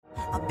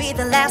be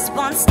the last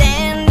one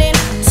standing.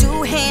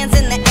 2 hands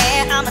in the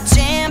air, I'm a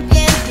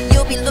champion.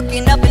 You'll be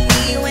looking up at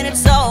me when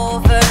it's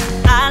over.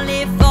 I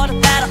live for the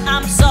battle,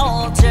 I'm a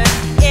soldier.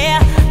 Yeah,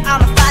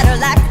 I'm a fighter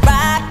like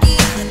Rocky.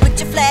 Put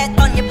your flag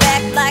on your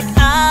back like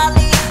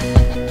Ali.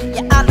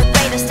 Yeah, I'm the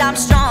greatest, I'm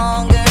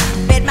stronger.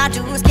 Bet my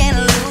dues, can't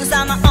lose,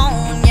 I'ma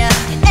own ya.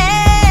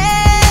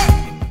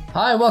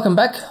 Hi, welcome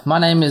back. My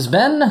name is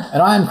Ben.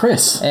 And I am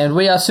Chris. And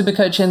we are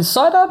Supercoach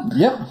Insider.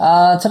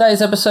 Yep.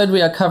 Today's episode,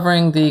 we are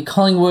covering the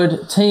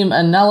Collingwood team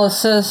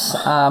analysis.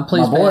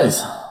 Please, My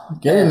boys,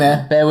 get in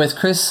there. Bear with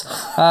Chris.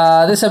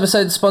 This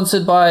episode is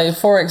sponsored by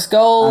Forex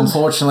Gold.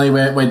 Unfortunately,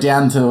 we're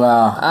down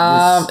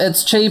to...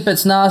 It's cheap,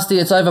 it's nasty,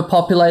 it's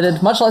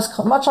overpopulated, much like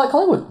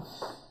Collingwood.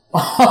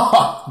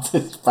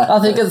 I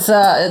think it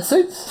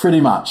suits.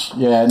 Pretty much,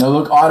 yeah. No,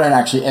 look, I don't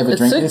actually ever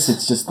drink this.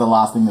 It's just the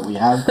last thing that we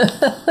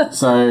have.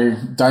 So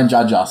don't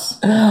judge us.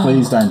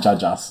 Please don't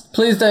judge us.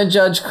 Please don't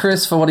judge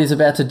Chris for what he's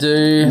about to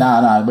do.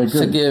 No, we're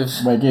good. Forgive.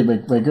 We're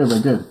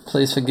good.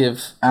 Please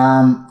forgive.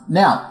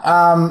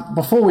 Now,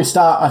 before we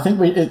start, I think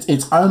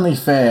it's only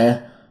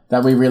fair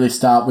that we really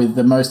start with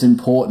the most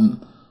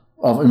important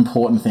of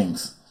important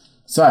things.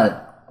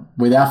 So,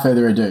 without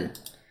further ado,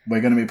 we're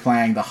going to be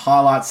playing the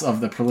highlights of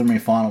the preliminary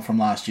final from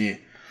last year.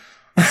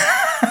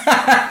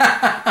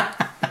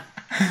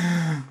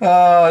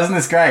 Oh, isn't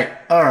this great?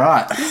 All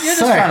right. You're just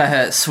trying to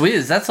hurt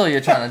Swizz. That's all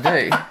you're trying to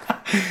do.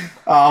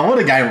 Oh, what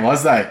a game it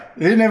was, though.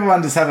 Didn't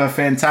everyone just have a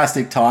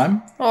fantastic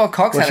time? Oh,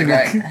 Cox had a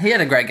great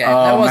game.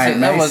 Oh,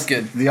 that was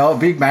good. The old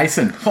Big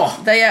Mason. Oh.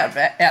 They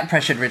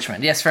out-pressured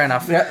Richmond. Yes, fair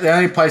enough. Yeah, the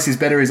only place he's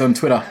better is on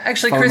Twitter.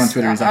 Actually, Follow him Chris, on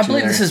Twitter. He's I believe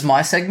hilarious. this is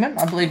my segment.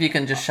 I believe you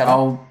can just shut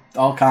up.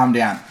 I'll calm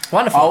down.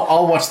 Wonderful.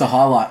 I'll watch the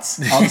highlights.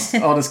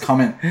 I'll just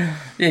comment.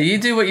 Yeah, you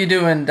do what you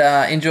do and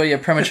enjoy your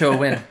premature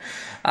win.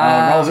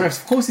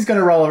 Of course he's going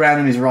to roll around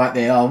and he's right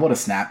there. Oh, what a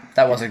snap.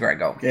 That was a great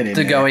goal. Get in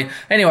to there. Goey.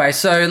 Anyway,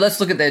 so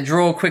let's look at their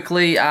draw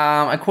quickly.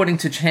 According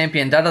to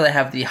Champion Data, they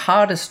have the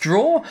hardest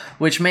draw,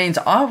 which means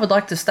I would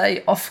like to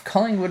stay off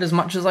Collingwood as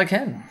much as I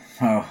can.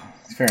 Oh,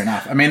 fair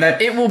enough. I mean,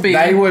 they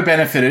were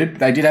benefited.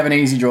 They did have an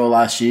easy draw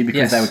last year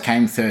because they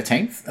came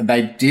 13th.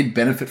 They did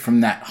benefit from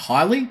that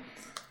highly.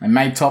 They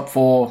made top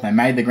 4. They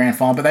made the grand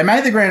final. But they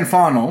made the grand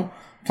final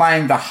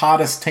playing the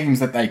hardest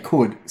teams that they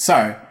could.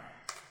 So,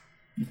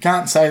 you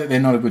can't say that they're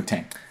not a good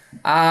team.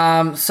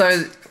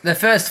 So the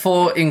first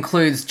 4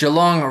 includes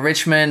Geelong,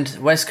 Richmond,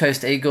 West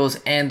Coast Eagles,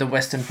 and the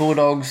Western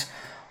Bulldogs,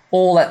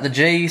 all at the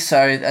G.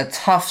 So a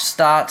tough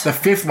start. The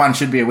 5th one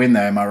should be a win,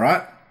 though. Am I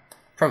right?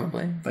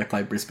 Probably. They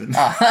played Brisbane. No.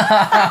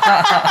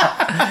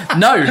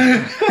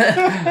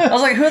 I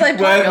was like, who are they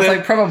playing? I was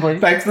like, probably.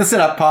 Thanks for the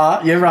setup,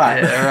 Pa. You're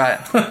right.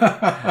 Yeah,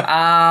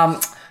 right.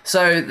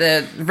 So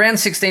the round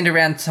 16 to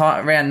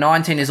round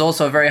 19 is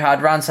also a very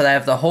hard run. So they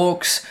have the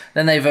Hawks,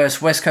 then they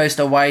verse West Coast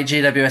away,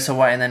 GWS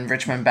away, and then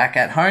Richmond back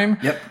at home.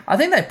 Yep. I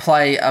think they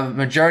play a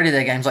majority of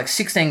their games, like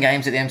 16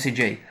 games at the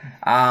MCG.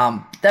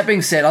 That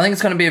being said, I think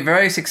it's going to be a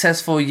very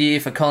successful year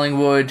for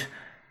Collingwood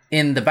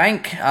in the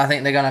bank. I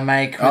think they're going to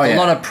make a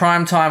lot of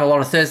prime time, a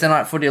lot of Thursday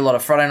night footy, a lot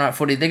of Friday night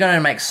footy. They're going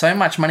to make so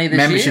much money this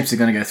year. Memberships are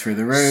going to go through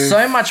the roof.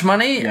 So much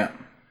money. Yeah.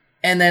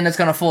 And then it's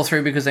going to fall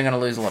through because they're going to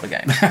lose a lot of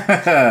games.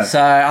 So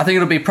I think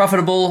it'll be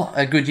profitable,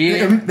 a good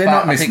year. They're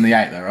not missing the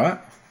 8, though, right?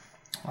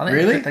 I think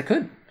Really? they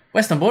could.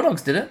 Western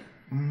Bulldogs did it.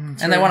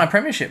 And they won a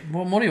premiership.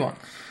 What more do you want?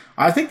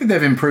 I think that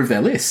they've improved their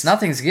list.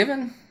 Nothing's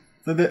given.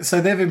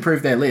 So they've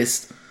improved their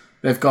list.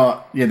 They've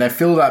got they've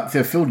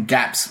filled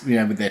gaps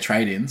with their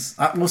trade-ins.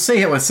 We'll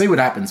see what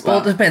happens. Well,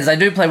 it depends. They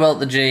do play well at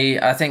the G.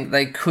 I think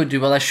they could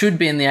do well. They should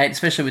be in the 8,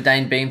 especially with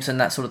Dane Beamson,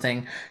 that sort of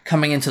thing,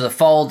 coming into the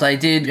fold. They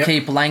did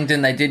keep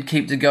Langdon. They did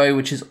keep De Goey,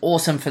 which is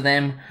awesome for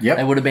them. Yep.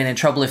 They would have been in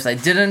trouble if they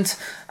didn't.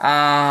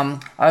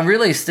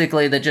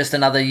 Realistically, they're just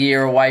another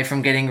year away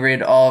from getting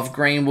rid of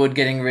Greenwood,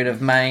 getting rid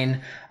of Maine,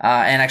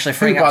 and actually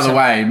freeing up. By the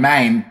way,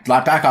 Maine,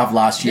 like back half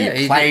last year,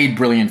 played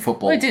brilliant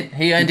football. Well, he did.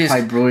 He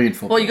played brilliant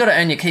football. Well, you got to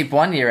earn your keep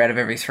 1 year out of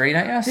every 3,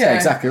 don't you? So, yeah,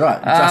 exactly right.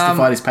 He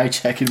justified his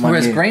paycheck in 1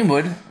 year. Whereas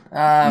Greenwood,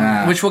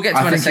 which we'll get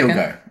to in a second.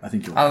 I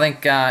think you'll go.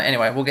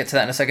 Anyway, we'll get to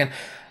that in a second.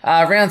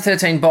 Round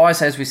 13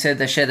 buys, as we said,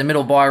 they share the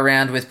middle buy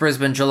round with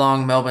Brisbane,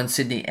 Geelong, Melbourne,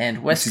 Sydney,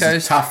 and West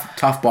Coast.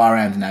 Tough buy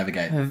round to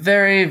navigate.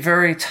 Very,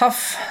 very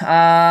tough.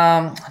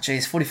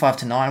 45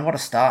 to 9. What a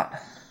start.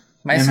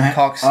 Mason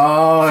Cox,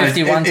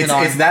 51 to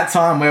 9. It's that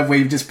time where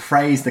we've just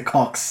praised the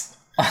Cox.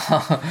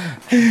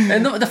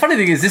 And the funny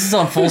thing is, this is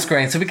on full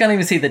screen, so we can't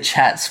even see the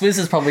chat. Swizz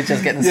is probably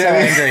just getting so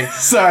angry.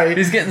 Sorry.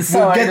 He's getting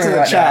so angry. We'll get to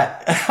the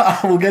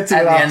chat. We'll get to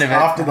it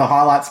after the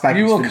highlights package.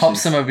 You will cop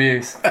some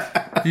abuse.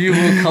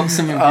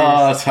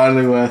 Oh,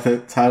 totally worth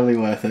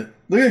it.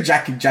 Look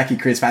at Jackie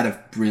Crisp had a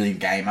brilliant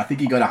game. I think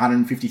he got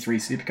 153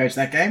 Supercoach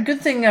that game.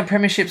 Good thing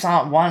premierships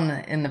aren't won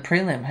in the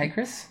prelim, hey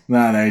Chris?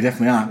 No, they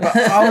definitely aren't. But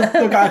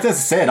as I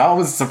said, I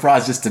was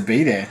surprised just to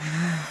be there.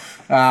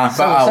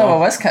 So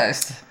West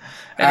Coast.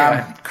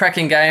 Anyway,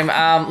 cracking game.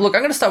 Look,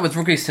 I'm going to start with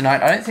rookies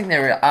tonight. I don't think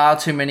there are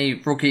too many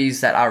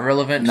rookies that are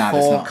relevant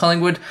for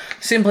Collingwood,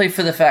 simply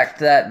for the fact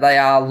that they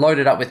are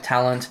loaded up with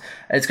talent.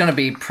 It's going to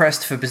be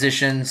pressed for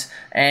positions,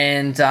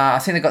 and I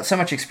think they've got so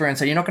much experience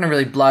that you're not going to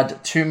really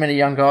blood too many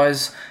young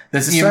guys.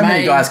 There's so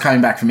many guys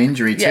coming back from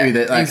injury too. Yeah,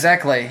 that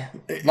exactly.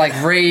 Like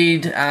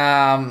Reed,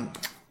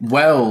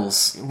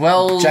 Wells,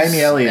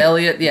 Jamie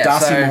Elliott,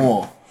 Darcy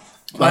Moore.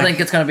 I think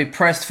it's going to be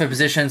pressed for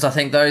positions. I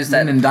think those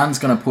that... Lyndon Dunn's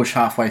going to push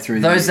halfway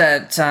through. Those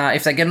that,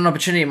 if they get an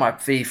opportunity, it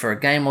might be for a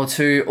game or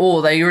two,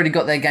 or they already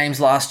got their games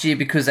last year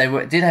because they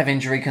did have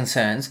injury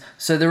concerns,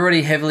 so they're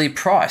already heavily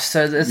priced.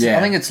 So I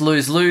think it's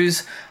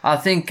lose-lose. I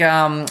think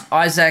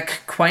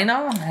Isaac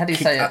Quaynor, how do you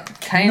say it?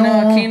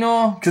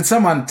 Quaynor? Could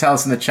someone tell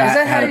us in the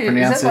chat how to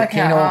pronounce it?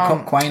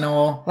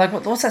 Quaynor? Like,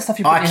 what's that stuff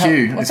you put in...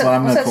 IQ is what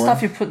I'm going to call it. What's that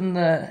stuff you put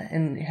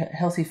in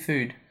healthy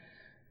food?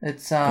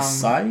 It's I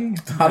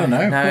don't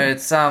know. No,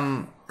 it's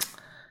anyway,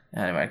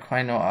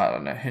 Quaynor, I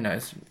don't know, who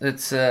knows.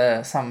 It's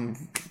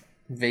some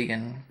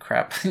vegan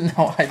crap.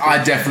 No idea.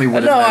 I definitely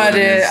wouldn't know. No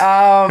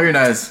idea. Who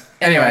knows?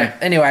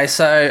 Anyway,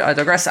 so I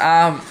digress.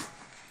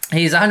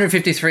 He's a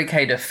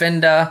 153k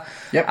defender.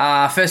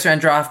 Yep. First round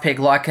draft pick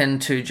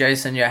likened to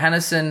Jason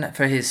Johannesson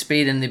for his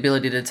speed and the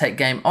ability to take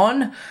game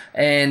on.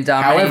 And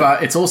however,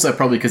 it's also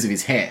probably because of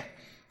his hair.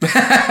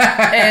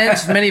 And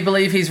many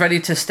believe he's ready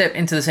to step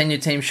into the senior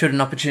team should an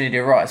opportunity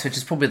arise, which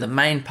is probably the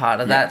main part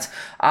of that.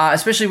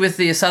 Especially with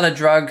the Asada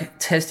drug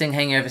testing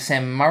hanging over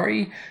Sam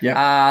Murray.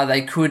 Yep.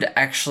 They could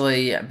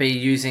actually be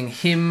using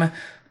him.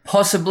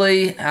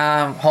 Possibly.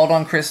 Hold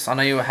on, Chris. I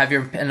know you have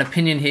an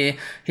opinion here.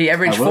 He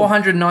averaged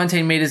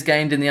 419 metres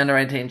gained in the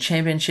Under-18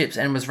 Championships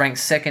and was ranked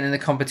second in the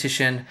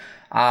competition,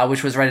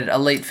 which was rated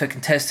elite for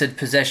contested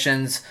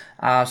possessions.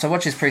 So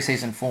watch his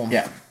preseason form.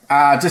 Yeah.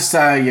 Just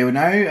so you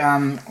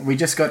know, we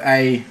just got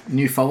a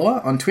new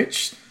follower on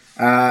Twitch,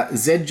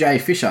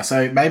 ZJ Fisher.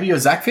 So maybe you're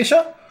Zach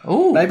Fisher?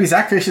 Ooh. Maybe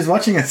Zach Fisher's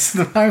watching us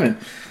at the moment.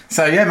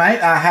 So yeah, mate,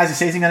 how's your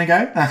season going to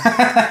go?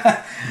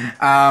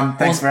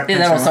 Thanks for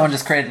someone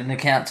just created an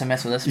account to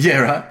mess with us.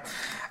 Yeah,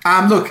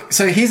 right. Look,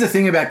 so here's the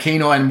thing about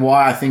Quaynor and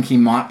why I think he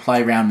might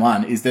play round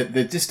one is that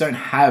they just don't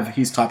have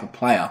his type of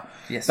player.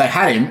 Yes. They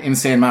had him in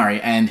Sam Murray,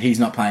 and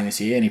he's not playing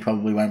this year, and he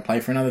probably won't play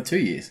for another 2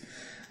 years.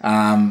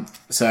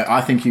 So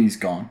I think he's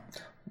gone.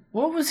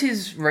 What was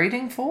his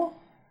rating for?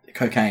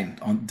 Cocaine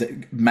on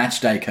match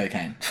day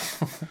cocaine.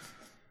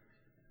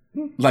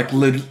 like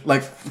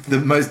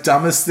the most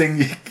dumbest thing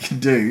you can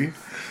do.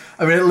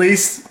 I mean, at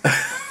least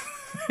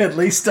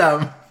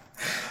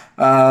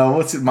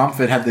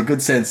Mumford had the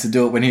good sense to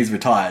do it when he's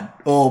retired,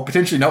 or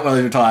potentially not when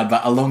he's retired,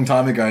 but a long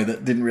time ago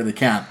that didn't really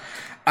count.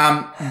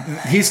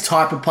 His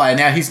type of player.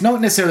 Now, he's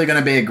not necessarily going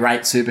to be a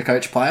great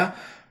Supercoach player.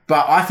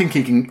 But I think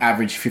he can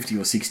average 50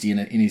 or 60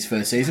 in his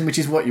first season, which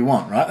is what you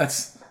want, right?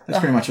 That's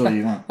pretty much all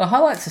you want. The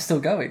highlights are still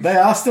going. They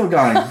are still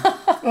going.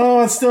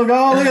 It's still going.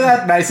 Oh, look at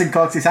that. Mason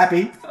Cox is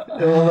happy. Oh,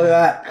 look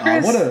at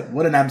that. Oh,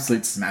 what an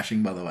absolute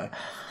smashing, by the way.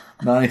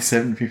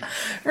 97.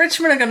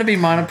 Richmond are going to be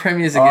minor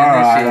premiers again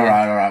this year.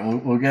 All right.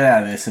 We'll get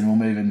out of this and we'll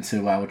move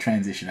into... we'll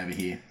transition over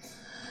here.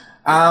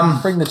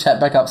 Bring the chat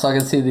back up so I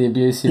can see the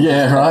abuse here.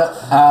 Yeah,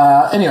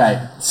 right.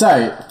 Anyway,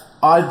 so...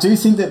 I do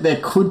think that there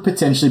could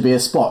potentially be a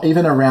spot,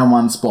 even a round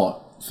one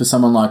spot, for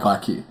someone like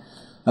IQ.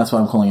 That's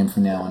what I'm calling him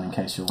from now on, in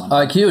case you're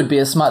wondering. IQ would be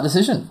a smart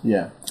decision.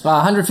 Yeah.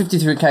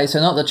 153k, so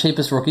not the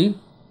cheapest rookie.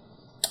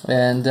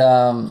 And,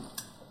 so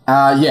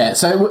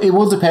it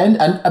will depend.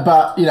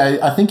 But,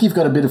 I think you've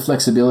got a bit of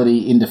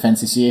flexibility in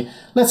defence this year.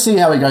 Let's see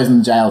how he goes in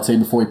the JLT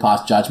before we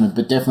pass judgment,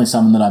 but definitely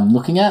someone that I'm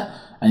looking at,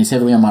 and he's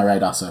heavily on my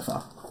radar so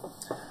far.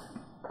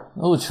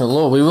 Oh,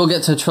 Treloar. We will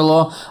get to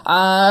Treloar.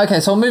 Okay,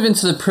 so we'll move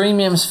into the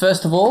premiums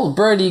first of all.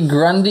 Brodie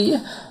Grundy,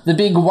 the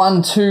big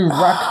 1-2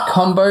 ruck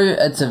combo.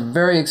 It's a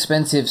very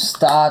expensive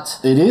start.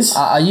 It is.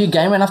 Are you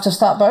game enough to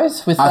start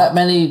both with that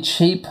many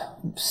cheap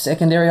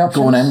secondary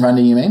options? Gawn and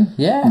Grundy, you mean?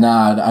 Yeah. No,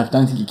 I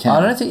don't think you can.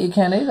 I don't think you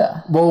can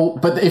either. Well,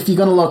 but if you're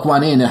going to lock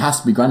one in, it has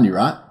to be Grundy,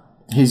 right?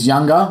 He's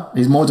younger.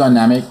 He's more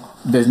dynamic.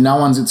 There's no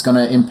one that's going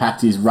to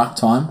impact his ruck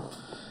time.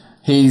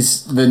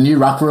 He's the new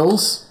ruck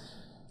rules.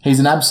 He's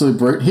an absolute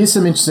brute. Here's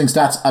some interesting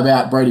stats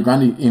about Brodie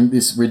Grundy in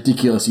this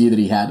ridiculous year that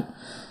he had.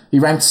 He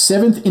ranked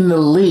 7th in the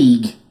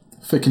league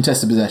for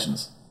contested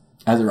possessions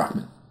as a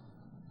ruckman.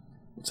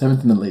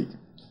 7th in the league.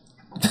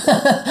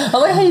 I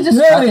like how you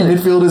just... how many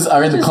midfielders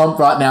are in the comp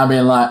right now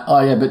being like, oh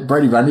yeah, but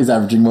Brodie Grundy's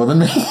averaging more than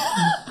me.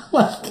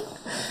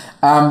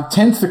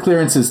 10th for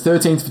clearances,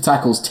 13th for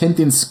tackles, 10th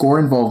in score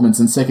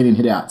involvements, and 2nd in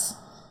hitouts.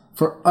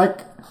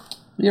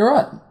 You're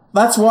right.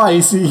 That's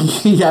why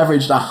he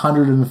averaged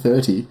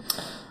 130.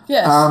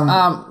 Yes.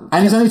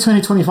 And he's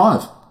only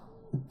 25.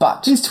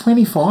 But he's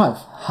 25.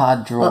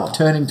 Hard draw.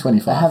 Turning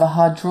 25. They have a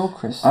hard draw,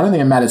 Chris. I don't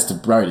think it matters to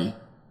Brodie.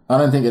 I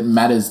don't think it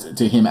matters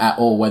to him at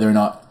all whether or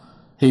not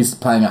he's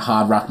playing a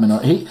hard ruckman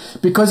or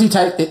because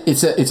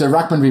it's a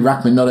ruckman v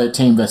ruckman, not a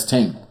team versus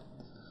team.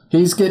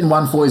 He's getting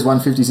 140s,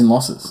 150s in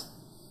losses.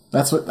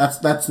 That's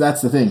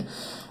the thing.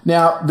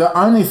 Now, the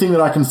only thing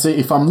that I can see,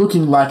 if I'm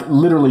looking like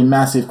literally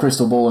massive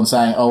crystal ball and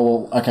saying, oh,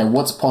 well, okay,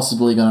 what's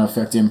possibly going to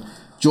affect him?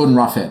 Jordan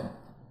Roughhead.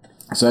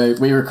 So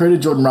we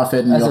recruited Jordan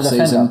Roughhead in the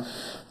off-season.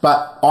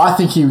 But I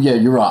think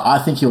you're right. I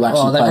think he'll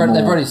actually play more.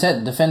 They've already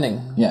said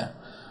defending. Yeah.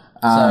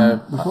 I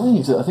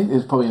think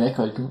there's probably an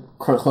echo. You can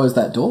close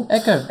that door.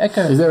 Echo.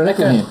 Is there an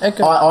echo here?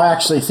 Echo. I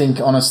actually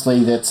think,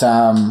 honestly, that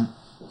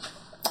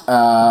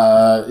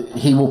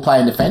he will play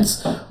in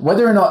defence.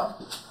 Whether or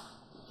not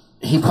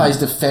he plays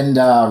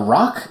defender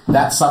ruck,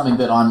 that's something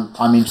that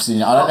I'm interested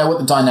in. I don't know what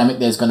the dynamic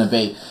there's going to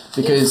be.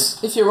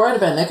 Because if you're worried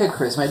about Neko,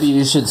 Chris, maybe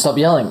you should stop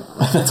yelling.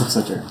 That's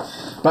also true.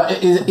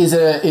 But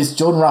is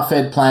Jordan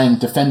Roughhead playing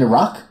defender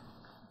ruck,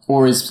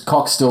 or is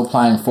Cox still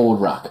playing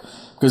forward ruck?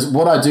 Because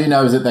what I do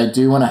know is that they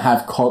do want to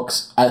have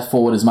Cox at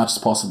forward as much as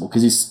possible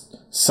because he's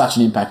such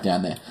an impact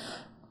down there.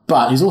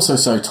 But he's also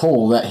so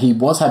tall that he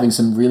was having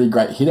some really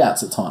great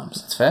hitouts at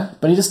times. That's fair.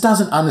 But he just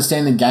doesn't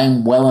understand the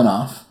game well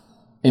enough,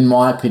 in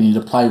my opinion,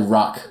 to play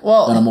ruck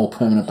on a more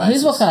permanent basis.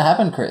 Here's what's going to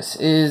happen, Chris,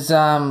 is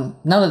none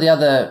of the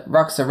other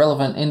rucks are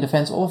relevant in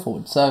defence or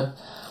forward. So,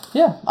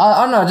 yeah,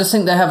 I don't know. I just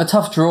think they have a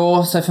tough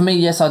draw. So for me,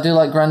 yes, I do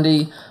like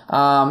Grundy.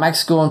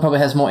 Max Gawn probably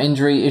has more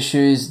injury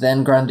issues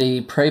than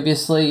Grundy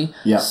previously.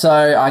 Yep.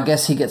 So I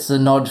guess he gets the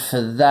nod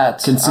for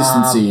that.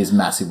 Consistency is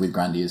massive with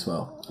Grundy as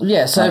well.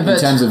 Yeah, so in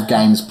terms of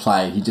games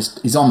played,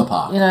 he's on the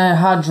park.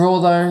 Hard draw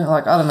though.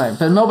 I don't know.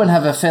 But Melbourne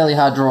have a fairly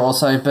hard draw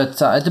also.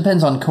 But it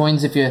depends on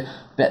coins. If you're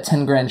about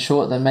 10 grand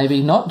short, then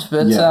maybe not.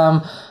 But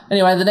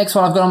anyway, the next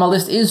one I've got on my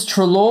list is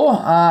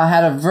Treloar.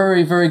 Had a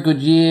very, very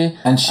good year.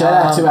 And shout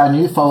out to our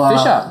new follower,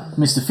 Fisher.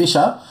 Mr.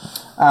 Fisher.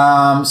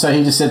 So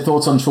he just said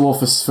thoughts on Treloar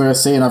for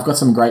C, and I've got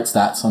some great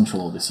stats on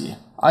Treloar this year.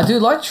 I do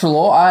like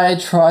Treloar. I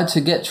tried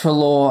to get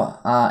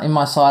Treloar in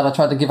my side. I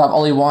tried to give up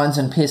Ollie Wines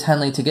and Pierce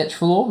Hanley to get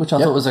Treloar, which I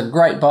thought was a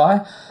great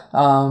buy.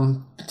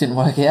 It didn't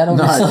work out,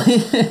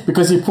 obviously. No,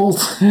 because you pulled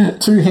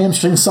 2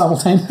 hamstrings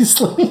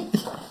simultaneously.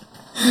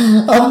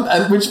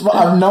 Which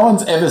no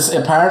one's ever...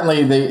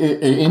 Apparently,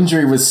 the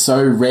injury was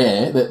so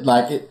rare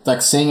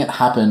that seeing it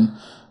happen...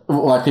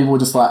 people were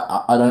just like,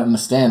 I don't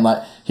understand.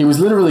 He was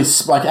literally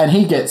and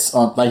he gets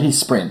he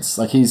sprints.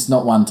 He's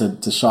not one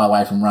to shy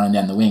away from running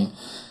down the wing.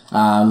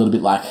 A little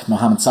bit like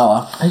Mohamed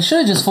Salah. He should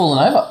have just fallen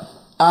over.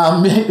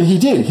 He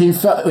did. He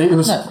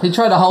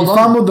tried to hold on.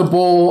 He fumbled the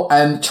ball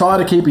and tried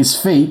to keep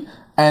his feet,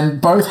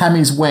 and both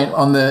hammies went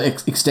on the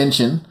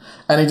extension,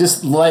 and he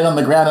just laid on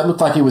the ground. It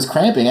looked like he was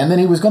cramping, and then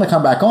he was going to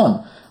come back on.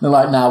 And they're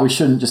like, "No, we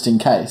shouldn't, just in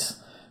case,"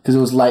 because it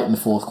was late in the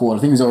fourth quarter. I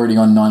think he was already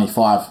on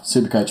 95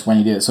 Supercoach when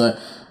he did it. So.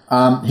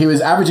 He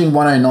was averaging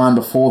 109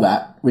 before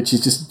that, which is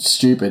just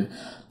stupid.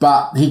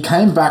 But he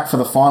came back for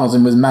the finals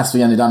and was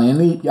massively underdone. He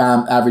only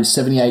averaged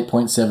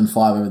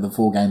 78.75 over the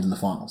 4 games in the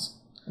finals.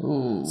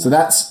 Ooh. So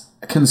that's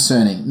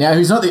concerning. Now,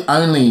 he's not the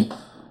only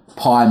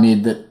pie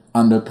mid that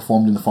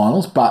underperformed in the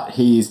finals, but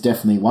he is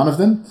definitely one of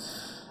them.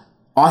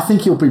 I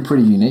think he'll be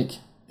pretty unique.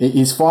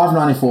 He's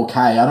 594k.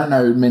 I don't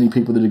know many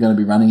people that are going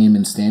to be running him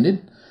in standard.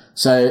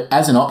 So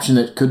as an option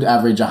that could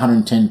average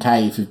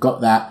 110k, if you've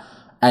got that,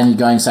 and you're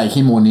going, say,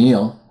 him or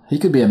Neil, he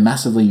could be a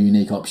massively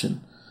unique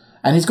option.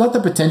 And he's got the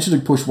potential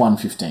to push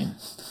 115.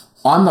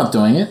 I'm not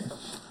doing it,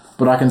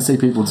 but I can see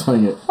people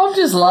doing it. I'm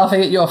just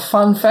laughing at your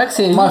fun facts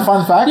here. My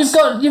fun facts?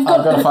 I've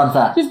got a fun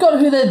fact. You've got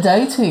who they're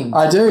dating.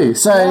 I do.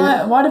 So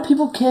why do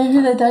people care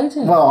who they're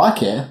dating? Well, I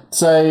care.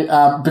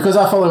 So because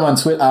I follow him on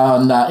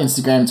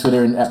Instagram,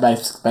 Twitter, and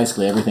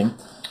basically everything.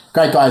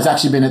 Great guy. He's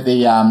actually been at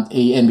the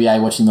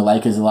NBA watching the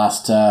Lakers the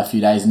last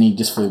few days, and he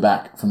just flew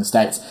back from the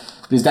States.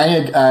 He's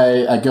dating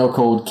a girl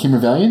called Kim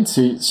Revellion.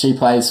 She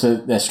plays for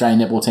the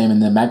Australian netball team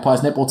and the Magpies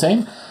netball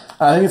team.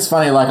 I think it's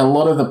funny, a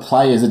lot of the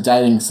players are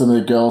dating some of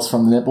the girls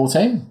from the netball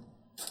team.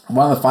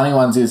 One of the funny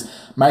ones is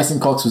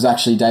Mason Cox was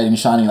actually dating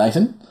Shani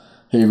Layton,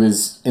 who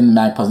was in the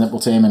Magpies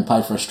netball team and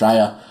played for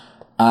Australia.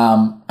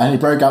 And he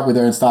broke up with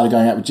her and started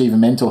going out with Jiva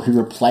Mentor, who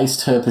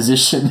replaced her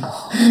position.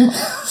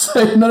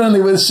 So not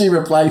only was she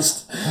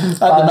replaced at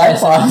the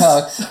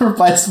Magpies,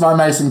 replaced by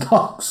Mason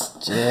Cox.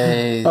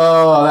 Jeez.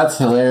 Oh, that's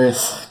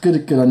hilarious.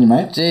 Good on you,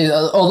 mate. Jeez.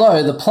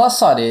 Although the plus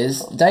side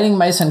is, dating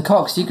Mason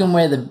Cox, you can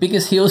wear the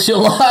biggest heels you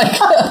like.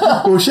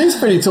 Well, she's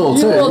pretty tall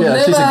too.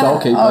 Yeah, she's a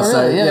goalkeeper. Oh, really?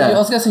 So, yeah. I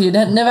was going to say, you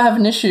never have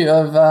an issue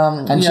of...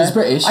 and she's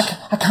British.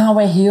 I can't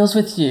wear heels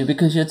with you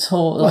because you're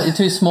tall, you're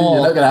too small.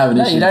 You're not going to have an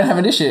issue. No, you don't have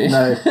an issue.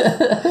 No.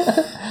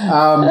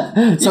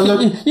 So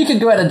look, you can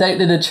go out and date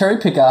in a cherry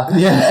picker,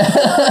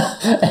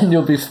 and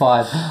you'll be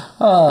fine.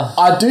 Oh.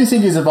 I do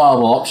think he's a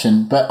viable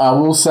option, but I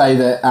will say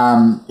that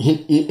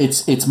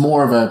it's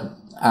more of a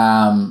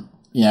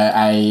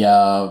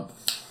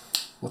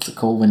what's it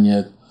called when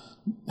you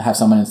have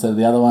someone instead of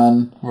the other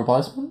one?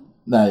 Replacement?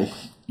 No,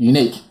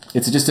 unique.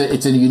 It's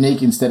a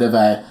unique instead of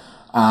a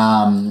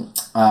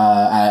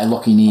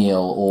Lockie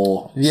Neal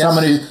or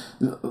someone who.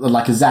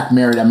 Like a Zach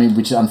Merritt,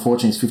 which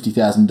unfortunately is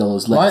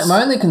 $50,000 less.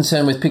 My only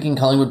concern with picking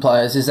Collingwood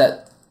players is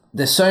that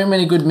there's so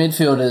many good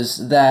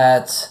midfielders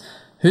that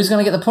who's going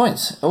to get the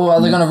points? Or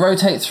are they going to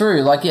rotate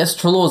through? yes,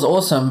 Treloar's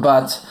awesome,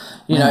 but,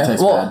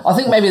 I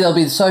think maybe they'll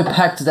be so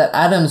packed that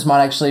Adams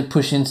might actually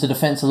push into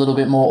defence a little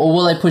bit more. Or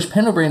will they push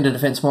Pendlebury into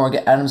defence more and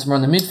get Adams more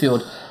in the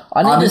midfield?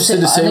 I'm interested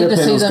to see where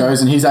Pendles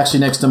goes, and he's actually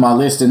next to my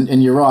list.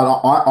 And you're right.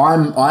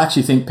 I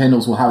actually think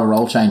Pendles will have a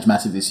role change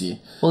massive this year.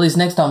 Well, he's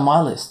next on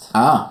my list.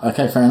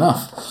 Okay, fair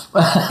enough.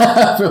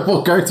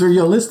 We'll go through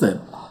your list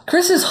then.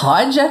 Chris is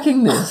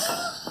hijacking this.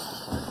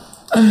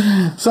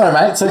 Sorry,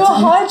 mate. So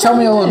tell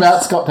me all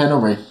about Scott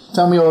Pendlebury.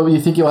 Tell me all. You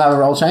think he'll have a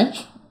role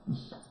change?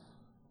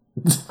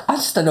 I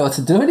just don't know what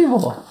to do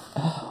anymore.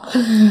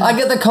 I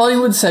get the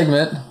Collingwood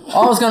segment.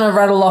 I was going to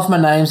rattle off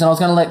my names and I was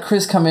going to let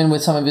Chris come in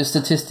with some of his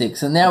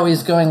statistics, and now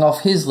he's going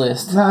off his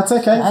list. No, it's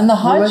okay. And the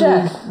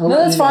hijack. No,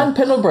 that's fine.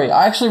 Pendlebury.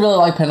 I actually really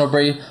like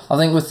Pendlebury. I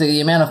think with the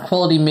amount of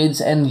quality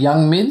mids and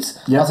young mids,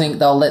 I think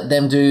they'll let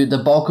them do the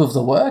bulk of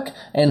the work,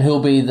 and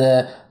he'll be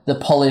the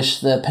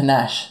polish, the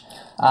panache.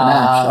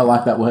 Panache. I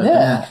like that word.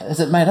 Yeah. Panache. Is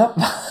it made up?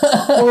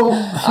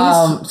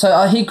 Well,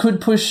 so he could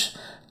push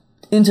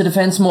into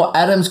defence more.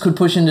 Adams could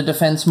push into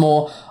defence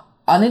more.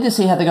 I need to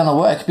see how they're going to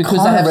work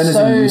because they have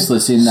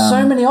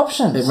so many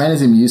options. It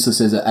renders him useless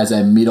as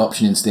a mid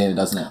option in standard,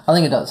 doesn't it? I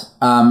think it does.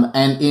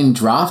 And in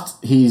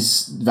draft,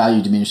 his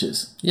value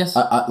diminishes. Yes.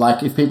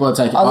 Like if people are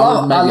taking, I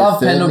love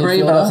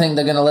Pendlebury, but I think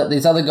they're going to let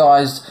these other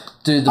guys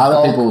do the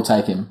other people will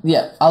take him.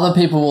 Yeah, other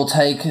people will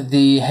take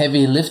the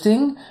heavy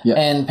lifting,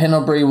 and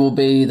Pendlebury will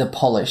be the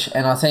polish,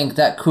 and I think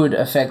that could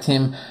affect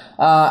him.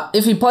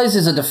 If he plays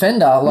as a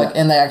defender,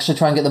 and they actually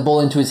try and get the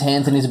ball into his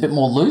hands and he's a bit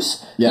more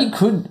loose, he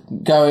could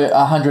go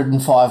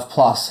 105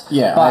 plus.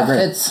 Yeah, but I agree.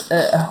 It's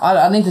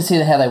I need to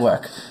see how they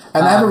work.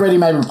 And they have a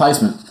ready-made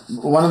replacement.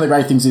 One of the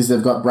great things is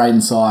they've got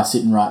Braden Sire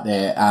sitting right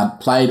there.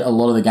 Played a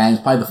lot of the games,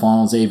 played the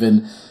finals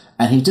even,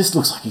 and he just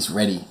looks like he's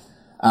ready.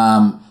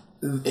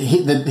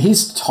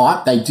 His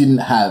type they didn't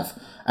have,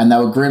 and they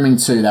were grooming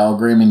two. They were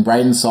grooming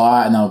Braden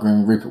Sire and they were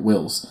grooming Rupert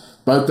Wills.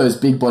 Both those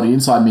big body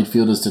inside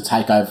midfielders to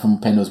take over from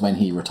Pendles when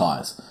he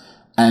retires.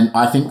 And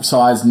I think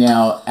Sire's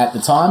now, at the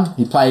time,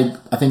 he played,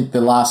 I think,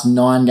 the last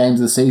 9 games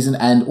of the season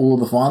and all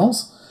of the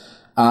finals.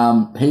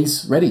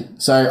 He's ready.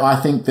 So I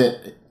think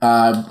that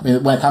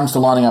when it comes to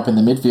lining up in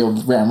the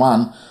midfield, round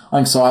 1, I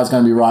think Sire's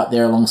going to be right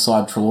there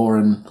alongside Treloar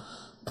and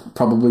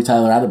probably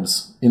Taylor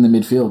Adams in the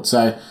midfield.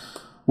 So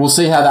we'll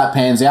see how that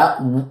pans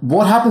out.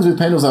 What happens with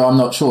Pendles, though, I'm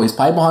not sure. He's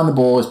played behind the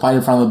ball, he's played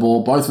in front of the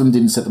ball. Both of them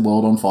didn't set the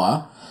world on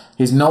fire.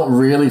 He's not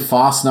really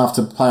fast enough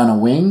to play on a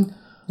wing.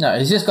 No,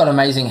 he's just got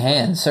amazing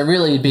hands. So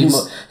really, he'd be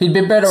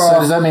better off. So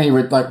does that mean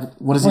what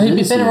does he do?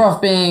 He'd be better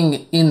off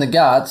being in the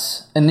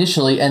guts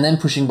initially and then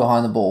pushing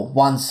behind the ball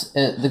once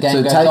the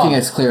game goes on. So taking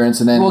its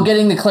clearance and then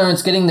getting the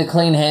clearance, getting the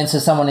clean hands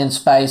to someone in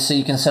space, so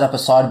you can set up a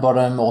side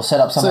bottom or set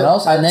up someone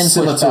else, and then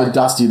similar to a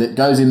Dusty that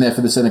goes in there for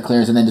the centre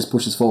clearance and then just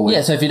pushes forward.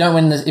 Yeah. So if you don't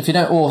win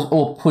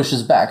or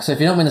pushes back. So if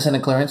you don't win the centre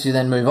clearance, you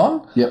then move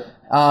on. Yep.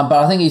 But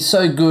I think he's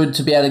so good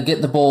to be able to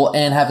get the ball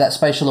and have that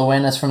spatial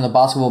awareness from the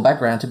basketball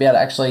background to be able to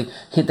actually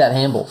hit that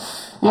handball.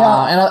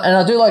 Yeah, and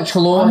I do like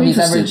Treloar. He's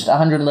averaged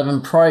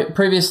 111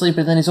 previously,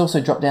 but then he's also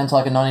dropped down to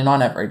like a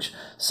 99 average.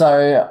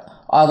 So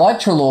I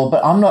like Treloar,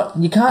 but I'm not.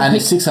 You can't. And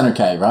it's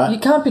 600k, right? You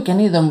can't pick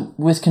any of them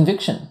with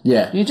conviction.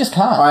 Yeah, you just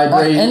can't. I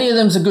agree. Any of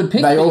them's a good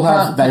pick. They all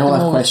have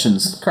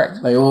questions.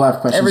 Correct. They all have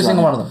questions. Every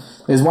single one of them.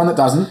 There's one that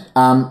doesn't.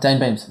 Dane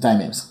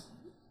Beams.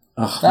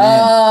 Oh, man.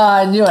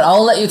 I knew it.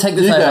 I'll let you take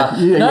this over.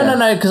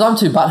 No, because I'm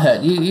too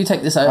butthurt. You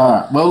take this over. All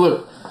right. Well,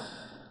 look.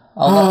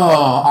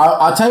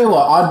 I'll tell you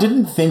what. I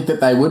didn't think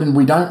that they would, and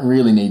we don't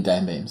really need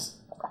Dane Beams.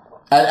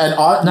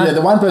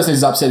 The one person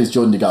who's upset is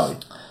Jordan De Goey.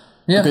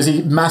 Yeah. Because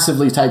he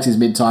massively takes his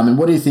mid-time. And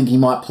what do you think he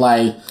might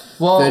play?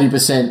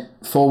 30%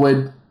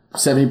 forward,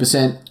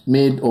 70%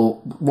 mid,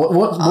 or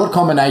what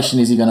combination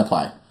is he going to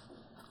play?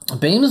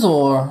 Beams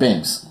or?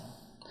 Beams.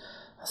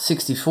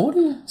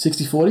 60-40?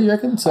 60-40, you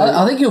reckon? So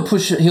I think he'll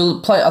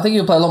play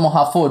a lot more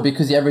half forward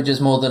because he averages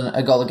more than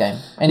a goal a game.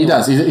 Anyway, he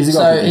does.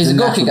 He's a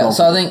goal kicker.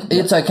 So I think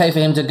it's okay for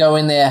him to go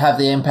in there, have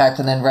the impact,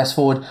 and then rest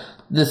forward.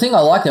 The thing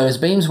I like, though, is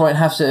Beams won't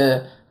have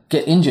to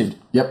get injured.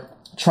 Yep.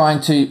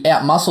 Trying to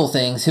out-muscle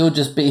things. He'll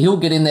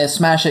get in there,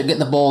 smash it, get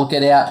the ball,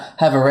 get out,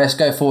 have a rest,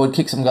 go forward,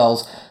 kick some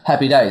goals.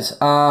 Happy days.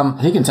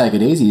 He can take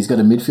it easy. He's got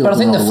a midfield. But I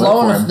think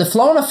the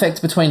flow-on effect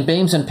between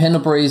Beams and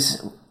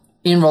Pendlebury's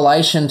in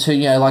relation to,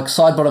 like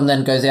side bottom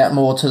then goes out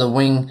more to the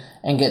wing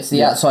and gets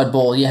the outside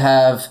ball. You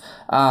have...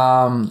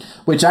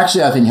 which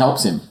actually I think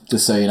helps him,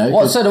 just so you know.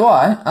 Well, so do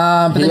I.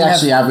 But he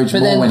actually averaged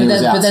more when he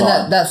was outside. But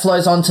then that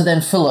flows on to then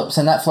Phillips,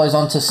 and that flows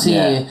on to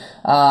Sear,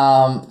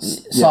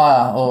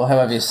 Sire, or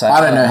however you say it.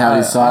 I don't know how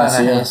you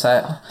say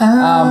it.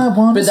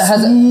 But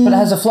it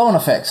has a flow-on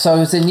effect.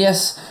 So then,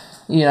 yes...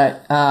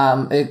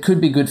 it could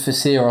be good for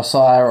Sear or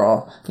Sire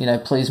or,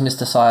 please,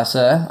 Mr. Sire,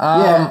 sir.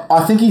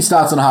 I think he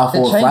starts on a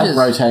half-forward flank,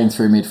 rotating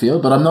through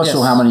midfield, but I'm not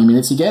sure how many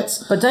minutes he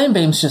gets. But Dane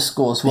Beams just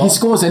scores well. He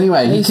scores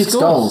anyway. He kicks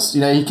goals.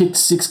 He kicked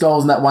 6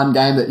 goals in that one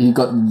game that he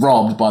got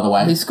robbed, by the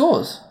way. He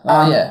scores.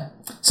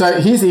 So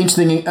here's the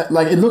interesting thing.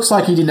 It looks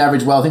like he didn't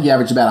average well. I think he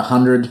averaged about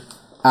 100.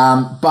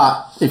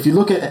 But if you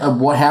look at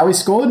how he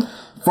scored,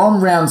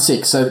 from round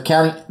 6, so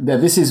counting...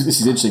 This is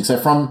interesting. So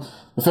from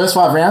the first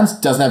 5 rounds,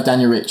 doesn't have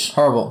Daniel Rich.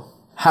 Horrible.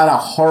 Had a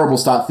horrible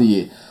start to the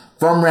year.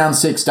 From round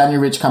 6,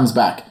 Daniel Rich comes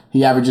back.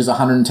 He averages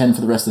 110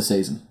 for the rest of the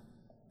season.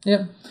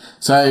 Yep.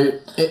 So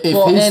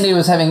Andy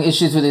was having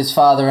issues with his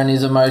father and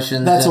his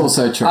emotions. That's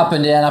also true. Up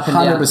and down, up and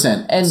 100%.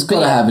 down. And it's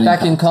got to have an back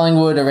impact. in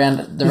Collingwood,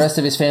 around the rest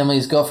of his family,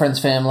 his girlfriend's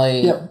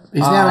family. Yep.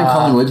 He's now in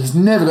Collingwood. He's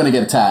never going to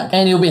get a tag.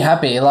 And he'll be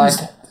happy.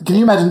 Can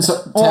you imagine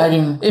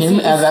tagging him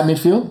out of that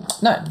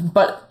midfield? No,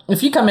 but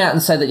if you come out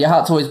and say that your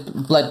heart's always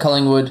bled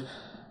Collingwood,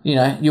 you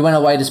know, you went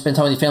away to spend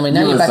time with your family.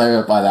 Now you're back. So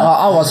hurt by that.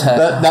 I was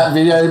hurt. That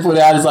video he put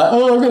out is like, I'm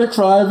going to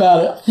cry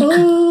about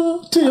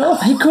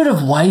it. He could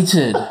have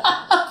waited.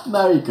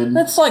 No, he couldn't.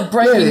 It's like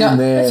breaking up.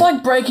 It's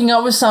like breaking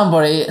up with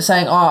somebody,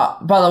 saying, "Oh,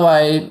 by the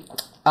way,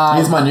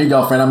 here's my new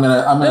girlfriend. I'm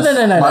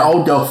gonna. My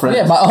old girlfriend.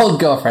 Yeah, my old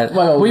girlfriend.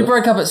 We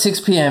broke up at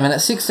 6 p.m. and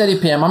at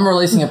 6:30 p.m. I'm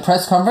releasing a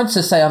press conference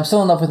to say I'm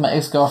still in love with my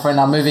ex-girlfriend.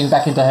 I'm moving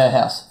back into her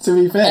house.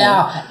 To be fair,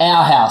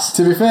 our house.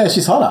 To be fair,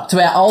 she's hotter.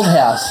 To our old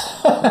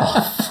house.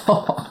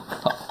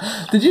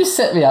 Did you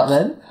set me up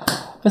then?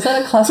 Was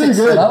that a classic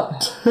setup?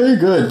 Too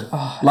good.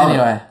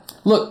 Anyway,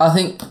 look, I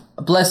think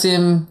bless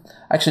him.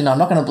 Actually, no, I'm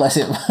not going to bless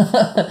him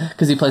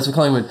because he plays for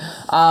Collingwood.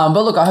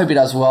 But look, I hope he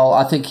does well.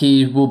 I think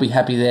he will be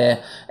happy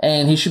there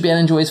and he should be able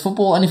to enjoy his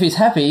football. And if he's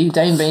happy,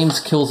 Dane Beams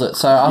kills it.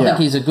 So I think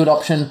he's a good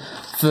option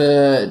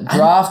for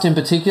draft in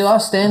particular.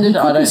 Standard,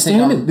 I don't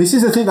think. This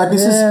is the thing.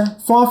 This is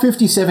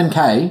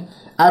 557k,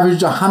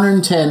 averaged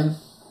 110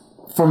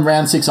 from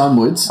round 6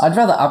 onwards. I'd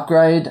rather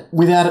upgrade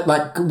without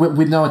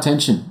with no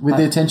attention, with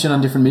the attention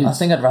on different minutes. I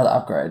think I'd rather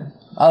upgrade.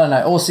 I don't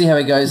know. Or see how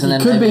he goes, and then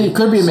could be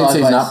a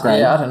mid-season upgrade.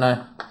 Yeah, I don't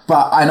know.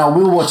 But I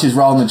will watch his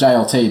role in the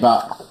JLT.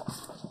 But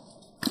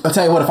I'll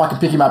tell you what, if I can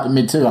pick him up at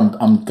mid 2,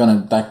 I'm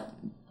gonna.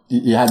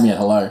 You had me at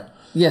hello.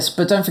 Yes,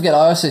 but don't forget,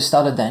 I also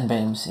started Dane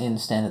Beams in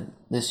standard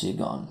this year.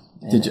 Gone.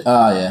 Yeah. Did you?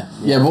 Oh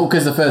yeah. Well,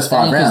 because the first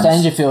 5 rounds.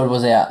 Because Dangerfield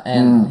was out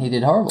and he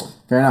did horrible.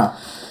 Fair enough.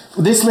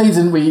 This leads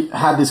in. We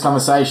had this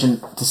conversation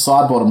to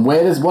Sidebottom.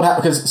 What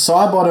happened? Because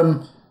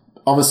Sidebottom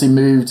obviously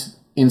moved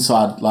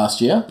inside last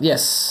year.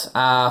 Yes,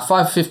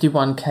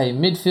 551k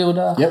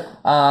midfielder. Yep.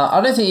 I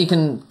don't think you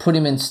can put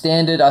him in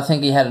standard. I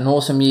think he had an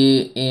awesome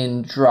year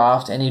in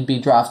draft and he'd be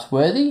draft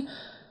worthy.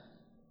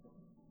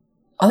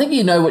 I think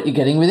you know what you're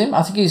getting with him.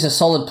 I think he's a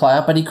solid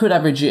player, but he could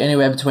average you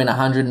anywhere between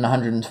 100 and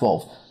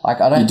 112.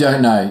 You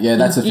don't know. Yeah,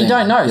 that's the thing. You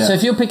don't know. Yeah. So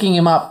if you're picking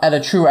him up at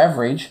a true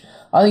average,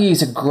 I think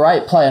he's a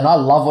great player and I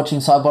love watching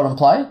Sidebottom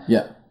play.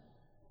 Yeah.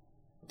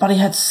 But he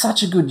had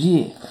such a good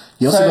year.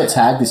 He also got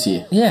tagged this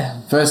year.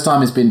 Yeah. First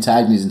time he's been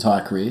tagged in his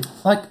entire career.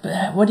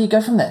 Where do you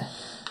go from there?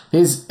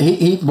 He's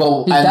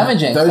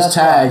damaging. Those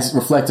tags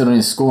reflected on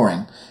his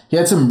scoring. He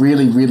had some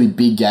really, really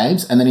big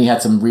games, and then he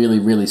had some really,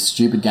 really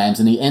stupid games,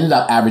 and he ended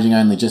up averaging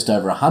only just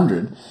over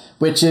 100,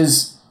 which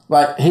is,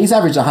 he's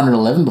averaged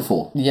 111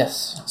 before.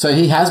 Yes. So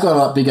he has got a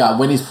lot bigger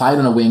when he's played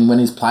on a wing, when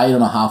he's played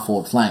on a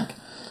half-forward flank.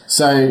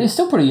 So he's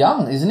still pretty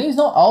young, isn't he? He's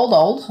not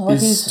old.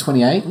 He's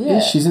 28. Yeah.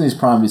 He's in his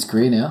prime of his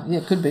career now.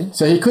 Yeah, could be.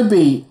 So he could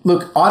be...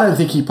 Look, I don't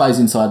think he plays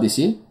inside this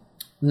year.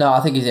 No,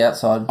 I think he's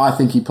outside. I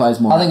think he plays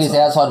more I think he's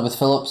outside with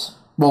Phillips.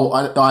 Well,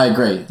 I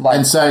agree.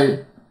 And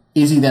so,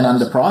 is he then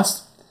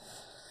underpriced?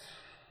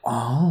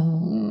 I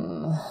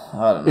don't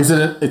know. Is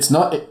it? It's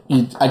not.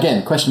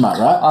 Again, question mark,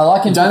 right? I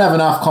like him. You don't have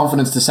enough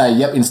confidence to say,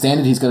 "Yep, in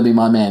standard he's going to be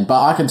my man."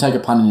 But I can take a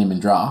punt on him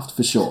in draft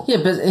for sure. Yeah,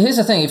 but here's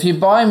the thing: if you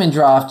buy him in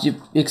draft,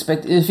 you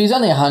expect if he's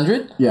only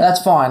 100,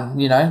 that's fine.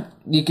 You know,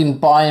 you can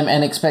buy him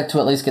and expect to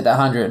at least get that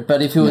 100.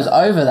 But if he was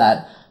over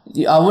that,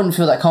 I wouldn't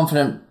feel that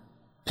confident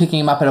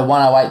picking him up at a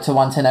 108 to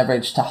 110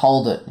 average to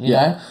hold it. You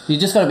know, you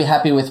just got to be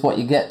happy with what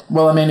you get.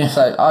 Well, I mean,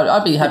 so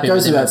I'd be happy. It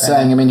goes without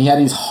saying. I mean, he had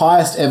his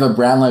highest ever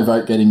Brownlow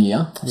vote getting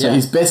year, so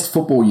his best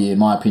football year, in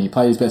my opinion. He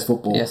played his best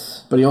football.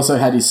 Yes, but he also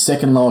had his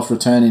second lowest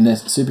return in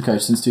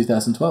Supercoach since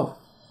 2012.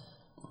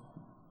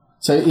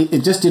 So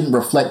it just didn't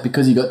reflect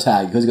because he got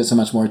tagged, because he got so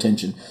much more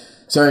attention.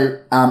 So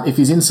if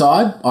he's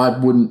inside, I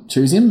wouldn't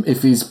choose him.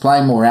 If he's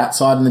playing more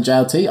outside in the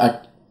JLT, I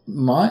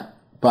might.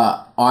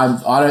 But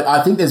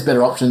I think there's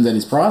better options at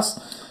his price,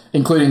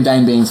 including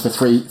Dane Beams for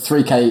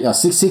 3K,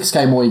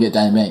 6K more. You get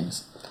Dane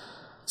Beams.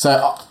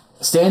 So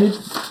standard,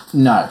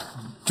 no.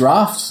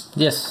 Draft,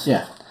 yes,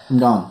 yeah. I'm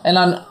gone. And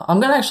I'm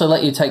going to actually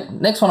let you take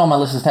next one on my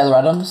list is Taylor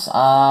Adams.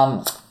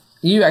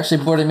 You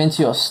actually brought him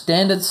into your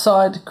standard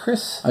side,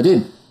 Chris. I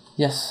did.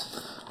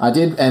 Yes, I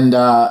did, and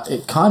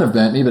it kind of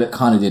burnt me, but it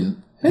kind of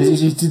didn't.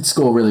 He did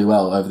score really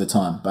well over the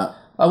time, but.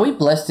 Are we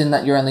blessed in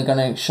that you're only going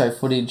to show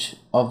footage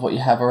of what you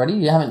have already?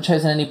 You haven't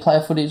chosen any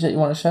player footage that you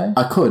want to show?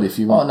 I could if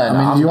you want. Oh,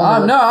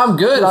 I'm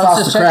good. I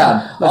was just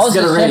checking. Let's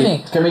get a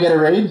read. Can we get a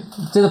read?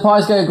 Do the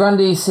Pies go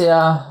Grundy,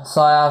 Sire,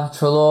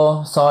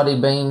 Treloar, Sidey,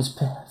 Beams,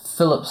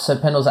 Phillips, so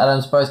Pendles,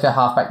 Adams both go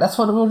halfback? That's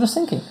what we were just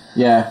thinking.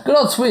 Yeah. Good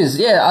old Swizz.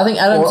 Yeah, I think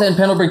Adams and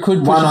Pendlebury could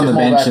push one on the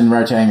bench back. And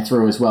rotating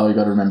through as well. You've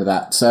got to remember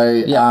that.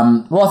 So,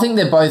 well, I think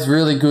they're both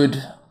really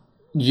good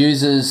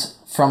users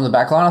from the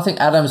back line. I think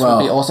Adams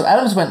would be awesome.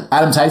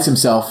 Adams hates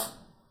himself.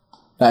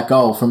 That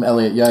goal from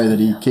Elliot Yeo that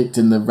he kicked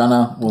in the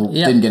runner,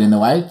 didn't get in the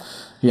way.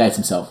 He hates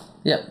himself.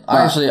 Yep.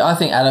 I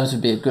think Adams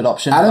would be a good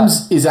option.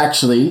 Adams is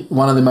actually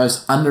one of the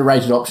most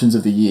underrated options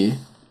of the year,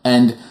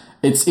 and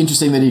it's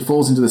interesting that he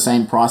falls into the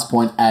same price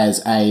point as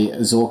a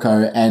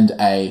Zorko and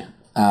a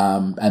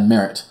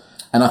Merritt.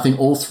 And I think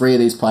all three of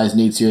these players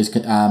need serious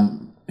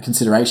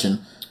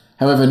consideration.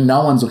 However,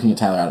 no one's looking at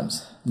Taylor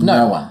Adams.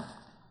 No one.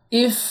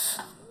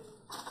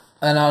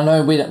 And I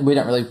know we don't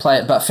really play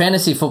it, but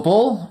fantasy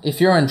football, if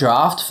you're in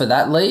draft for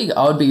that league,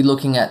 I would be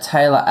looking at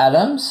Taylor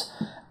Adams.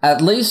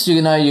 At least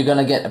you know you're going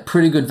to get a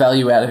pretty good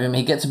value out of him.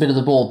 He gets a bit of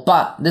the ball,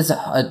 but there's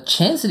a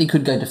chance that he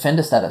could go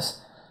defender status.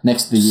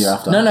 The year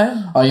after?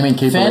 No. Oh, you mean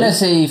keeper?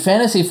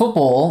 Fantasy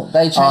football,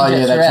 they change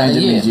it throughout the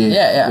year.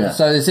 Yeah.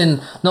 So it's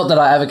not that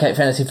I advocate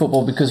fantasy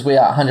football because we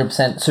are 100%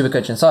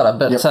 Supercoach Insider,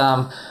 but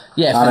for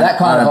that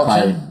kind of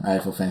option. I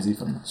don't play AFL fantasy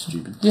football.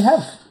 Stupid. You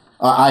have?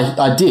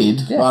 I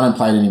did, but I don't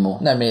play it anymore.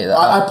 No, me either.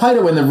 I played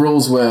it when the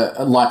rules were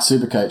like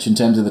Supercoach in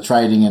terms of the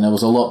trading, and it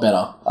was a lot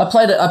better. I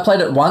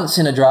played it once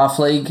in a draft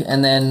league,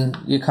 and then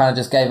you kind of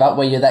just gave up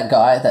where you're that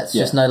guy that's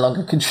just no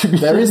longer contributing.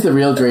 There is the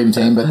real dream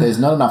team, but there's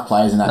not enough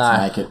players in that to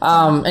make it.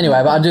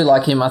 Anyway, but I do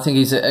like him. I think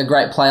he's a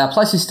great player.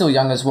 Plus, he's still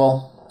young as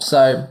well.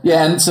 So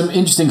yeah, and some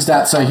interesting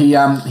stats. So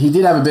he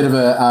did have a bit of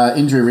a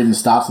injury-ridden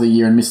start to the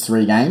year and missed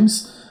 3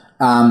 games.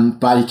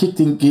 But he kicked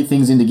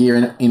things into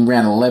gear in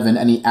round 11,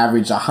 and he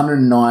averaged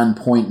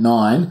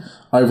 109.9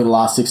 over the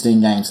last 16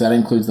 games. So that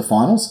includes the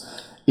finals.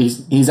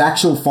 His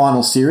actual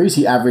final series,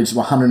 he averaged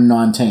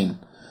 119.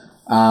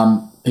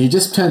 He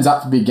just turns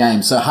up for big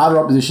games. So harder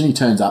opposition, he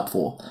turns up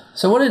for.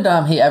 So what did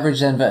he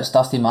average then versus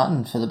Dusty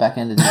Martin for the back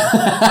end of the year?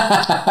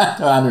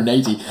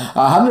 180.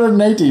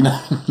 180.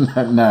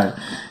 No.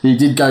 He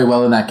did go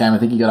well in that game. I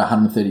think he got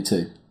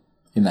 132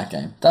 in that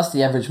game.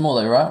 Dusty averaged more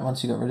though, right?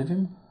 Once you got rid of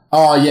him?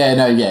 Oh,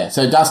 yeah.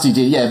 So Dusty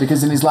did,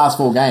 because in his last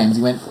 4 games,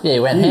 he went he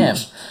went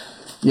huge. Ham.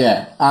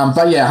 Yeah.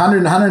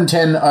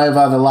 110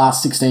 over the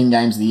last 16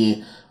 games of the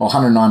year, or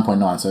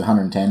 109.9, so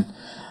 110.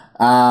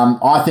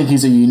 I think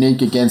he's a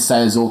unique against,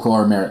 say, a Zorko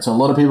or a Merritt. So a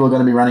lot of people are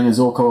going to be running a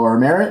Zorko or a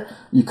Merritt.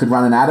 You could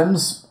run an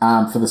Adams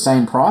for the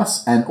same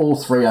price, and all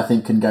 3, I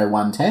think, can go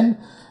 110.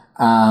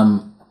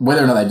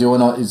 Whether or not they do or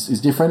not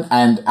is different,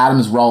 and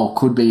Adams' role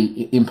could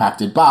be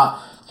impacted, but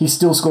he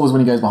still scores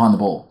when he goes behind the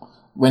ball.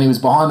 When he was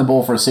behind the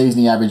ball for a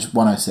season, he averaged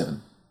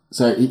 107.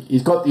 So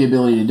he's got the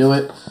ability to do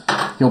it.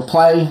 He'll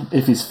play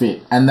if he's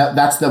fit. And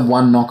that's the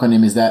one knock on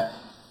him, is that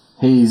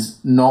he's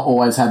not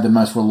always had the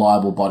most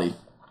reliable body.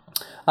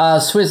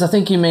 Swizz, I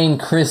think you mean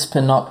Crisp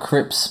and not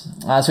Cripps.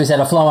 So we said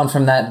a flow on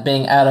from that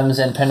being Adams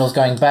and Pendles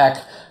going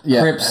back.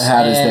 Yeah, Cripps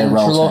how does their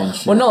role Trelaw.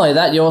 change? Well, not only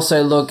that, you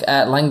also look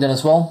at Langdon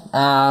as well.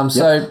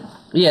 So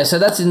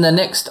that's in the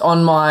next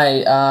on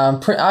my...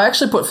 I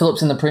actually put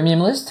Phillips in the premium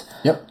list.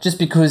 Yep. Just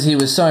because he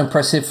was so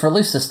impressive for at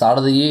least the start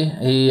of the year.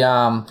 He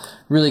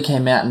really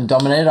came out and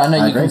dominated. I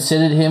know you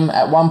considered him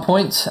at one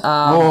point.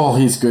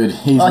 He's good.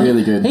 He's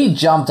really good. He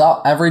jumped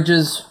up.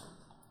 Averages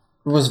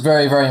was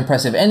very, very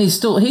impressive. And he's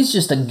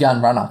just a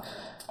gun runner.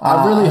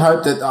 I really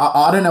hope that...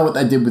 I don't know what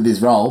they did with his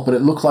role, but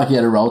it looked like he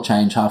had a role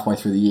change halfway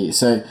through the year.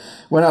 So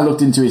when I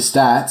looked into his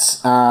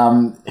stats,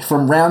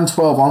 from round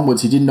 12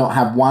 onwards, he did not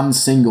have one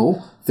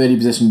single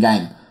 30-possession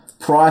game.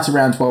 Prior to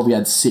round 12, he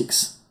had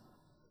 6.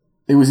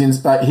 He was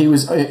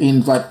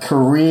in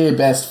career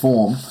best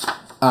form,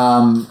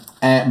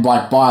 and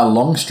by a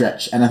long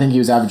stretch. And I think he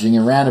was averaging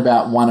around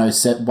about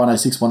 106,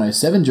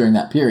 107 during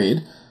that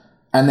period,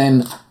 and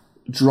then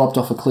dropped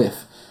off a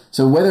cliff.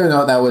 So whether or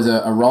not that was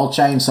a role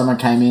change, someone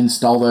came in,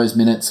 stole those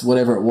minutes,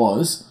 whatever it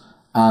was,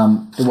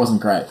 it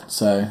wasn't great.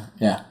 So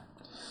yeah.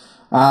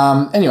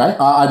 Anyway,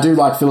 I do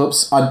like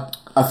Phillips.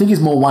 I think he's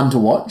more one to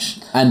watch,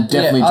 and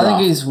definitely draft. I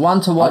think he's one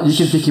to watch. You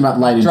can pick him up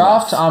late in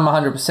draft. I'm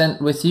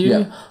 100% with you.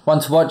 Yep. One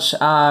to watch.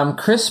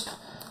 Crisp,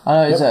 I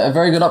know he's a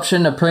very good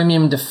option, a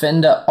premium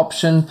defender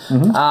option.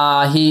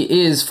 Mm-hmm.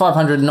 He is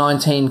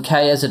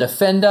 519k as a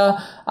defender,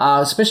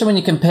 especially when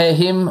you compare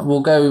him. We'll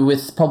go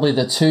with probably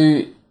the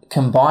 2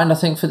 combined, I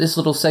think, for this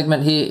little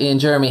segment here in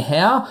Jeremy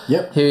Howe,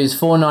 who's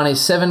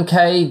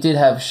 497k, did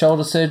have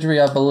shoulder surgery,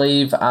 I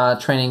believe,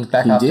 training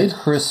back after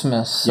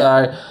Christmas.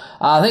 So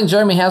I think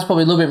Jeremy Howe's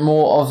probably a little bit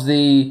more of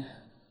the,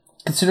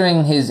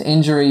 considering his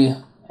injury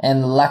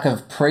and lack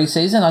of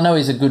preseason, I know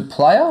he's a good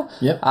player.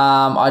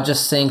 I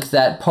just think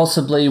that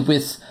possibly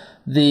with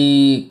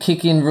the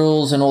kick-in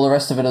rules and all the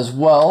rest of it as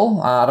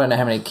well, I don't know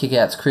how many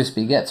kick-outs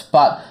Crispy gets,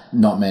 but...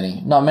 Not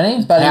many.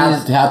 But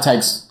Howe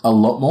takes a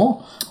lot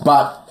more.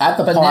 But at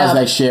the Pies,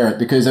 they share it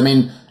because, I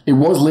mean, it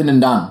was Lyndon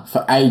Dunn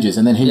for ages,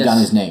 and then he'd done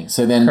his knee.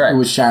 So then it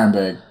was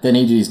Scharenberg. Then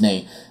he did his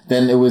knee.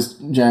 Then it was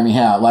Jeremy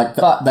Howe.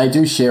 They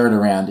do share it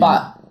around.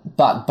 But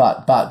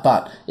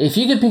if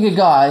you could pick a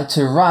guy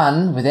to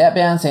run without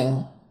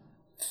bouncing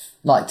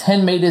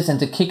 10 metres and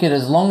to kick it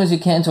as long as you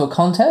can to a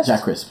contest...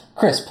 Jack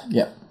Crisp.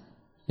 Yep.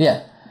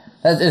 Yeah.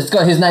 It's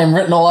got his name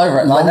written all over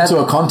it. To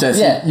a contest.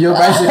 Yeah. You're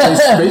basically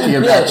speaking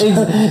about...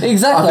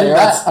 exactly,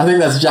 I think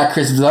that's Jack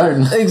Crisp's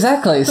own.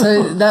 Exactly.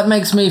 So that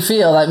makes me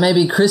feel like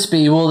maybe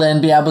Crispy will then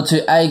be able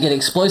to, get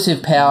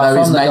explosive power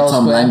from the goal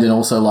Tom square. Langdon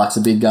also likes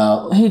a big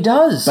goal. He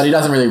does. But he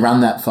doesn't really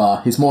run that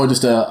far. He's more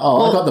just I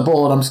got the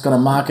ball and I'm just going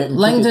to mark it. And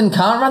Langdon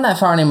can't run that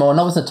far anymore,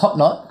 not with the top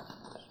knot.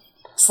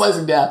 Slows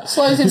him down.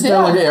 He's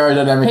no longer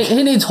aerodynamic.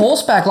 He needs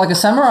horseback like a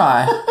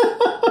samurai.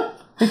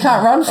 He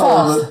can't run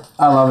fast.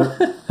 I love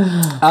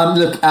it.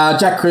 Look,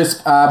 Jack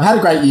Crisp had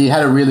a great year,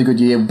 had a really good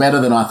year, better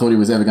than I thought he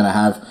was ever going to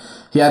have.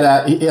 He had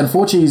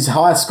unfortunately, his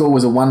highest score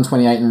was a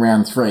 128 in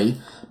round 3,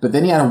 but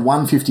then he had a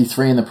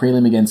 153 in the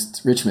prelim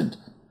against Richmond.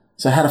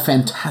 So had a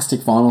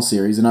fantastic final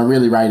series, and I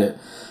really rate it.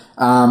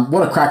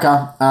 What a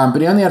cracker.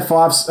 But he only had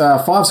five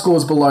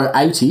scores below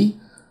 80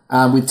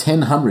 with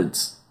 10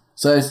 hundreds.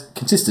 So it's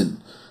consistent.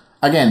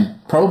 Again,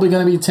 probably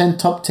going to be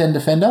top 10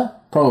 defender?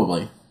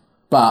 Probably.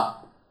 But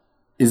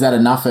is that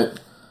enough at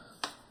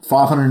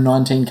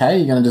 519k?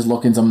 You're going to just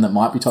lock in someone that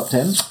might be top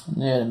 10?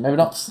 Yeah, maybe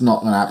not. It's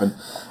not going to happen.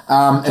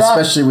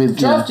 Especially with...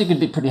 Draft, you could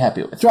be pretty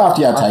happy with. Draft,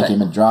 yeah, I'd take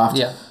him at draft.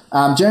 Yeah.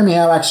 Jeremy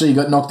Howe actually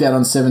got knocked out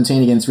on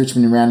 17 against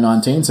Richmond in round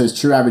 19, so his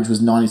true average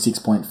was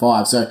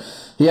 96.5. So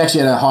he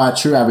actually had a higher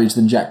true average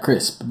than Jack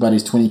Crisp, but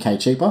he's 20k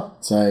cheaper.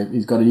 So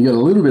you got a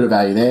little bit of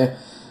value there.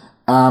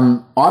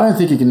 I don't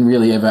think he can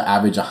really ever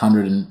average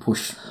 100 and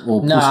push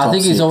or push No, I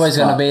think he's always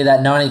going to be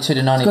that 92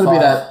 to 95. It's got to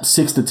be that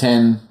 6 to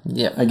 10.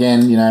 Yep.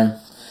 Again, you know.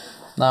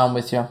 No, I'm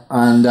with you.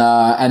 And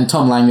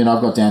Tom Langdon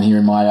I've got down here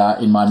in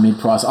my mid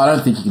price. I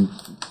don't think you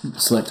can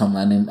select Tom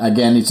Langdon.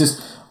 Again, it's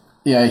just,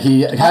 you know,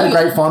 he had a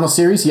great final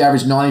series. He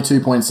averaged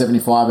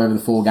 92.75 over the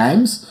 4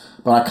 games,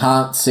 but I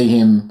can't see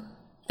him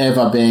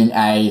ever being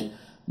a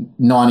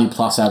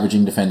 90-plus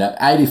averaging defender.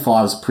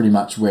 85 is pretty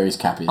much where his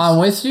cap is. I'm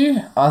with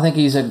you. I think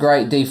he's a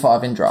great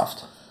D5 in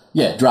draft.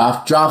 Yeah,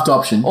 draft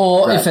option.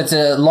 Or great. If it's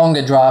a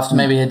longer draft,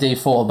 maybe a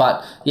D4.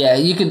 But yeah,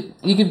 you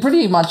could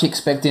pretty much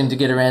expect him to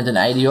get around an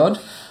 80-odd.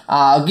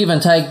 Give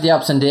and take the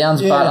ups and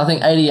downs, but I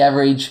think 80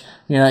 average,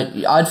 you know,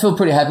 I'd feel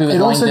pretty happy with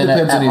Langdon. It also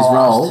depends on his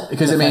role,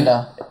 because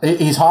defender. I mean,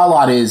 his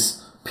highlight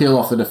is peel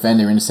off the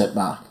defender, intercept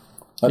mark.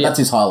 That's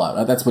his highlight.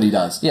 Right? That's what he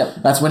does. Yep.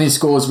 That's when he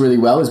scores really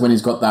well, is when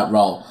he's got that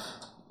role.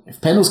 If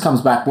Pendles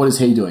comes back, what is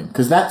he doing?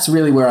 Because that's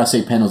really where I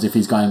see Pendles if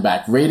he's going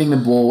back. Reading the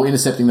ball,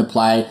 intercepting the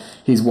play.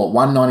 He's,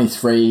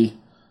 193.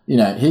 You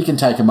know, he can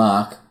take a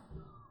mark.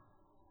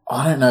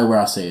 I don't know where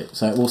I see it.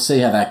 So we'll see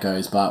how that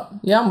goes. But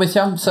yeah, I'm with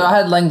you. So I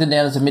had Langdon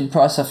down as a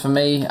mid-pricer for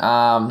me.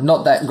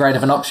 Not that great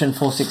of an option,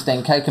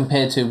 416k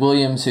compared to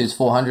Williams, who's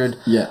 400.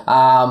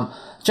 Yeah.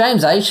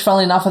 James H,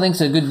 funnily enough, I think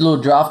is a good little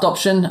draft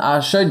option.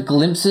 Showed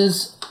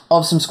glimpses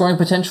of some scoring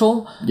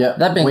potential. Yeah,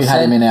 that being we said,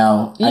 had him in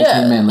our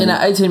 18-man league. In our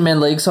 18-man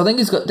league. So I think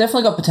he's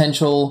definitely got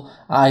potential.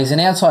 He's an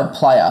outside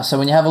player. So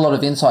when you have a lot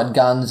of inside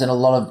guns and a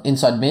lot of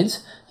inside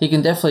mids, he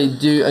can definitely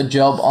do a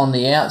job on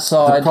the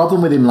outside. The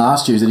problem with him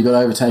last year is that he got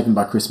overtaken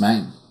by Chris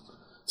Mayne.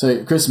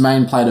 So Chris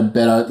Mayne played a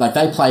better... Like,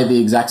 they played the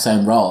exact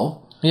same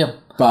role. Yeah.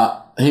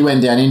 But he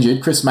went down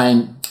injured. Chris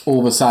Mayne all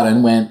of a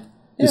sudden went...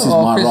 This is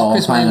my role.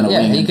 I'm playing on a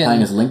wing and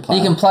playing as a link player.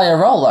 He can play a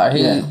role, though.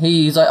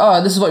 He's like,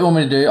 oh, this is what you want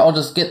me to do.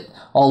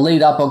 I'll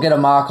lead up, I'll get a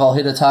mark, I'll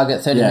hit a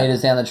target 30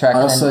 metres down the track.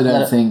 I also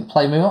don't think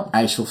play move up.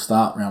 Ace will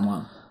start round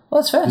 1.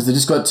 Well, that's fair. Because they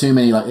just got too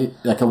many,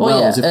 like a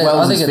Wells. If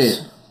Wells is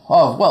fit.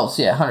 Oh, Wells,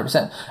 yeah,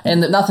 100%. And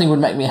nothing would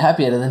make me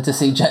happier than to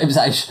see James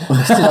Ace sit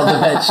on the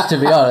bench, to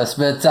be honest.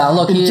 But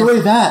look,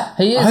 enjoy that.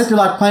 He is. I hope you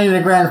like playing in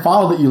a grand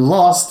final that you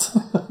lost.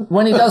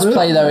 When he does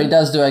play, though, he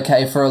does do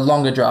okay for a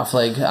longer draft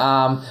league.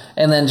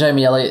 And then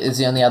Jamie Elliott is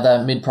the only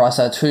other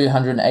mid-pricer,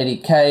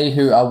 280k,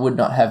 who I would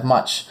not have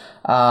much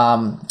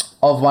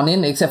of one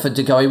in, except for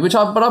Degoe,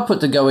 but I put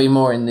Degoe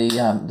more in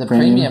the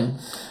premium.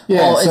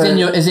 Yeah,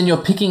 as in you're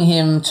picking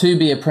him to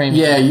be a premium.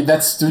 Yeah,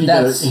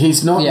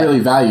 he's not really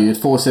valued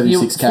at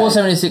 476k.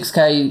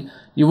 476k,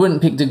 you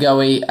wouldn't pick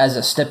Degoe as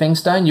a stepping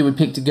stone. You would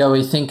pick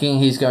Degoe thinking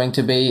he's going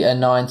to be a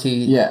 90.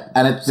 Yeah,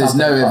 and there's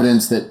no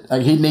evidence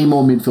that he'd need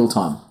more midfield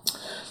time.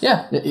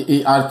 Yeah.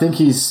 I think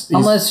he's...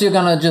 Unless you're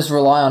going to just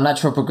rely on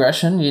natural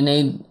progression, you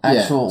need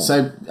actual... Yeah.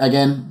 So,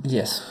 again...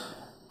 Yes.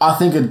 I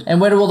think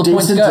and where do all the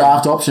points go? Decent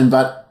draft option,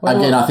 but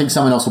again, I think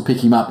someone else will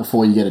pick him up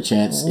before you get a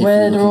chance.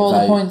 Where do all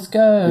the points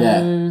go?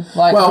 Yeah.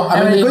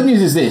 The good news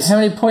is this. How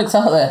many points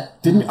are there?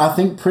 I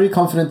think pretty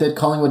confident that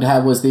Collingwood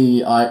was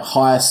the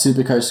highest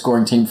Supercoach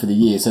scoring team for the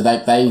year, so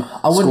they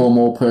score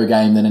more per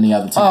game than any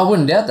other team. Oh, I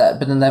wouldn't doubt that,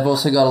 but then they've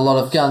also got a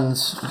lot of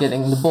guns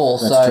getting the ball.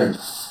 That's true.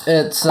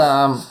 It's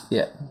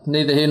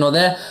neither here nor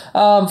there.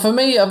 For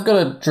me, I've got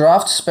a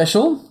draft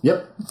special.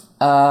 Yep.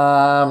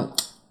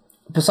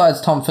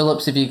 Besides Tom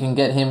Phillips, if you can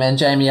get him, and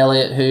Jamie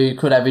Elliott, who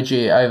could average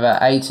you over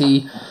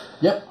 80.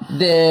 Yep.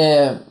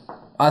 They're,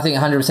 I think,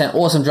 100%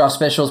 awesome draft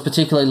specials,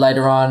 particularly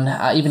later on,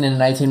 even in an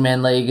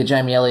 18-man league.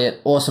 Jamie Elliott,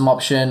 awesome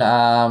option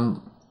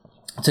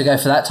to go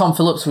for that. Tom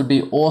Phillips would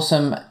be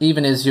awesome,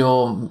 even as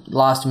your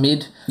last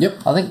mid.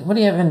 Yep. I think, what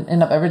do you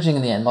end up averaging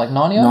in the end? Like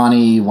 90?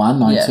 91,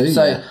 92. Yeah.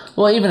 So,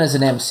 well, even as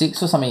an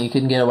M6 or something you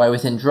can get away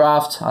with in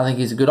draft, I think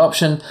he's a good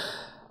option.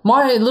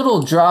 My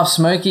little draft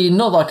smoky,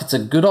 not like it's a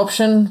good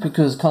option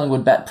because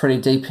Collingwood bat pretty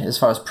deep as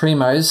far as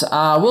primos.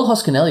 Will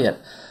Hoskin-Elliott.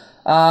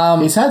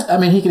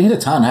 He can hit a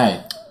ton,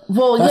 hey?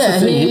 Well,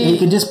 that's the thing. He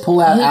can just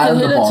pull out of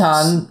the box. He can hit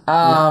a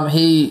ton.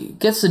 He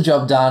gets the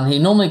job done. He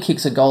normally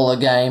kicks a goal a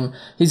game.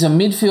 He's a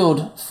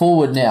midfield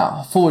forward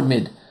now, forward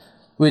mid,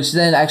 which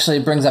then actually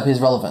brings up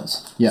his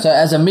relevance. Yep. So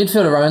as a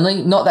midfielder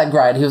only, not that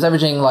great. He was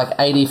averaging like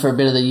 80 for a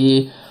bit of the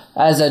year.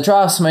 As a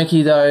draft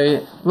smoky,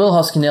 though, Will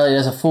Hoskin-Elliott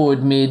as a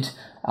forward mid,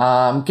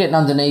 getting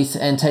underneath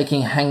and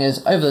taking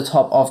hangers over the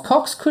top of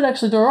Cox could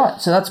actually do all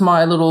right. So that's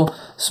my little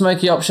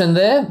smoky option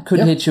there. Could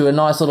hit you a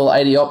nice little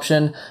 80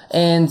 option.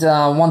 And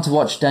one to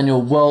watch,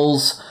 Daniel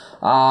Wells.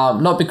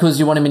 Not because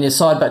you want him in your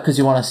side, but because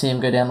you want to see him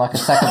go down like a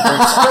sack of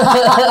bricks.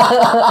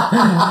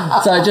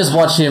 So just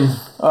watch him.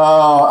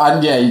 Oh,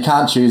 and yeah, you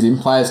can't choose him.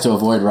 Players to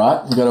avoid,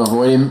 right? You've got to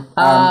avoid him.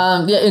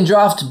 Yeah, in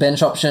draft,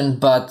 bench option,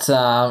 but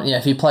yeah,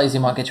 if he plays, he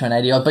might get you an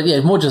 80 odd. But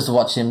yeah, more just to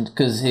watch him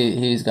because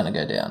he's going to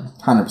go down.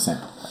 100%.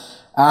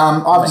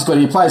 I've just got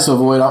here players to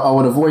avoid. I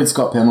would avoid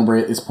Scott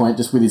Pendlebury at this point,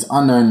 just with his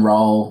unknown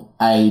role,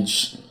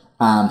 age,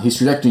 his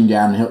trajectory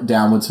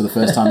downwards for the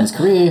first time in his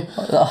career.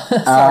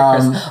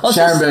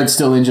 Sharon Bird's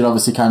still injured,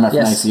 obviously coming back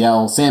from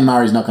ACL. Sam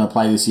Murray's not going to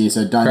play this year,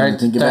 so don't even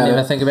think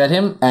about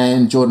him.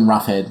 And Jordan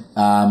Roughhead,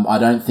 I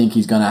don't think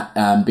he's going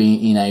to be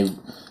in a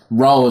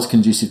role as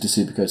conducive to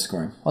Supercoach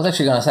scoring. I was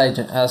actually going to say,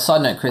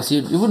 side note, Chris,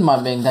 you wouldn't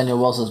mind being Daniel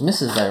Wells'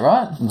 missus though,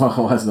 right? What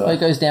was that? Well, he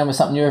goes down with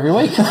something new every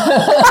week.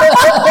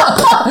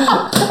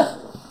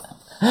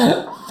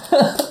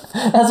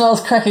 That's what I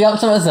was cracking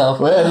up to myself.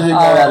 We're editing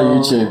that out of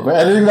YouTube. We're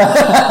editing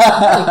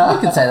that.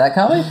 We can say that,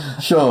 can't we?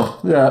 Sure.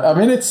 Yeah. I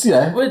mean, it's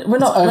we're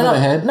not over the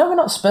head. No, we're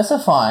not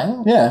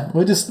specifying. Yeah,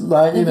 we're just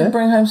like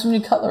bring home some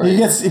new cutlery. He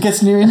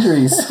gets new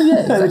injuries.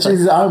 Yeah,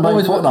 exactly.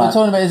 We're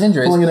talking about his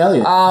injuries. Pulling an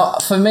Elliot.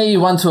 For me,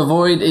 one to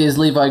avoid is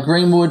Levi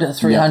Greenwood,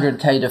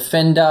 300k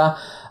defender.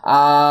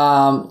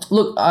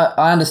 Look,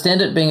 I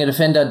understand it. Being a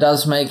defender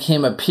does make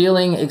him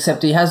appealing,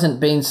 except he hasn't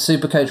been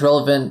Supercoach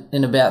relevant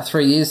in about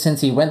 3 years since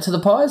he went to the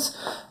Pies.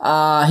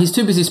 He's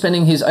too busy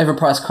spending his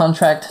overpriced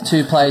contract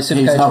to play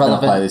Supercoach relevant. He's not going to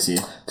play this year.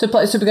 To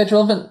play Supercoach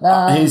relevant?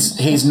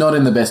 He's not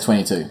in the best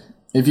 22.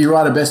 If you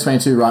write a best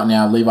 22 right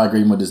now, Levi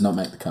Greenwood does not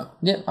make the cut.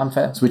 Yep,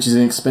 unfair. Which is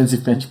an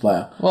expensive bench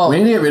player. Well, we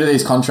need to get rid of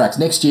these contracts.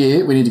 Next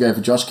year, we need to go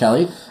for Josh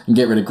Kelly and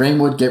get rid of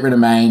Greenwood, get rid of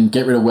Main,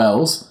 get rid of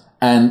Wells.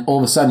 And all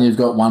of a sudden, you've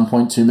got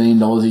 $1.2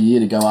 million a year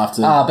to go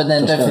after. But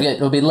then don't forget,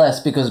 it'll be less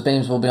because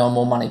Beams will be on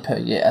more money per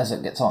year as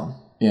it gets on.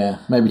 Yeah,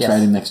 maybe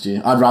trade him next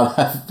year. I'd rather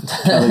have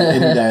Kelly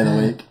any day of the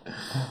week.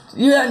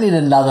 You don't need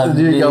another.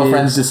 New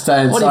girlfriend's just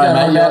staying. Sorry,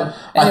 mate.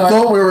 Anyway, I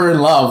thought we were in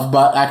love,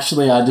 but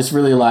actually, I just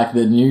really like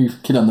the new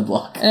kid on the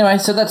block. Anyway,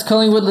 so that's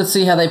Collingwood. Let's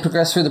see how they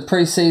progress through the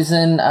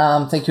preseason.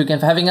 Thank you again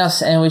for having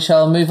us, and we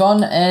shall move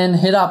on and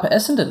hit up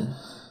Essendon.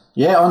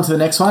 Yeah, on to the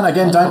next one.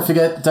 Again, don't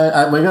forget.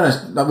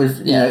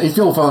 If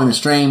you're following the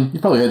stream,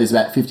 you've probably heard this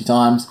about 50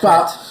 times. Correct.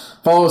 But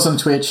follow us on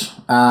Twitch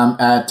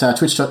at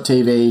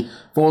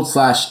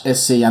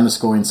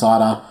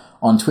twitch.tv/SC_insider.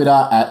 On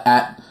Twitter at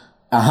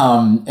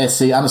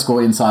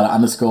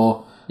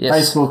SC_insider_. Yes.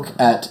 Facebook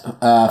at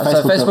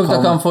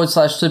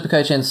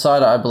Facebook.com/Supercoach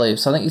Insider, I believe.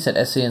 So I think you said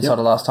SC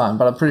Insider last time,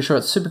 but I'm pretty sure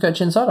it's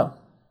Supercoach Insider.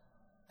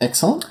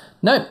 Excellent.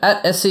 No,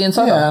 at SC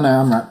Insider. Yeah, I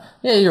know, I'm right.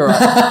 Yeah, you're right.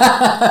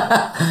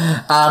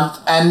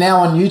 And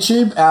now on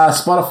YouTube,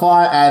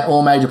 Spotify, and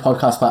all major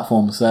podcast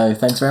platforms. So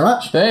thanks very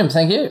much. Boom,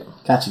 thank you.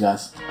 Catch you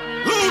guys.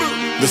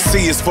 The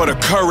C is for the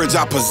courage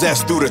I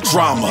possess through the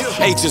drama.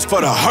 H is for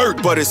the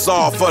hurt, but it's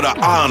all for the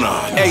honor.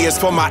 A is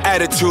for my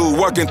attitude,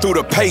 working through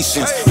the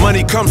patience.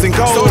 Money comes and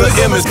goes, so the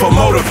M is for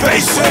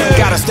motivation.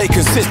 Gotta stay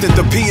consistent,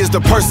 the P is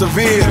to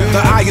persevere. The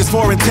I is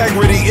for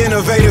integrity,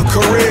 innovative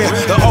career.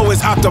 The O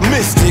is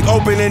optimistic,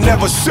 open and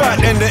never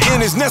shut. And the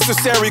N is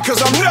necessary,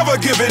 cause I'm never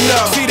giving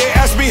up. See, they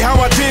ask me how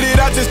I did it,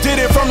 I just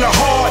did it from the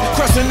heart.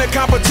 Crushing the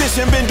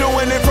competition, been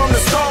doing it from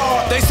the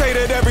start. They say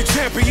that every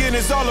champion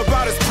is all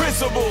about his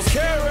principles.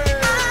 Carry.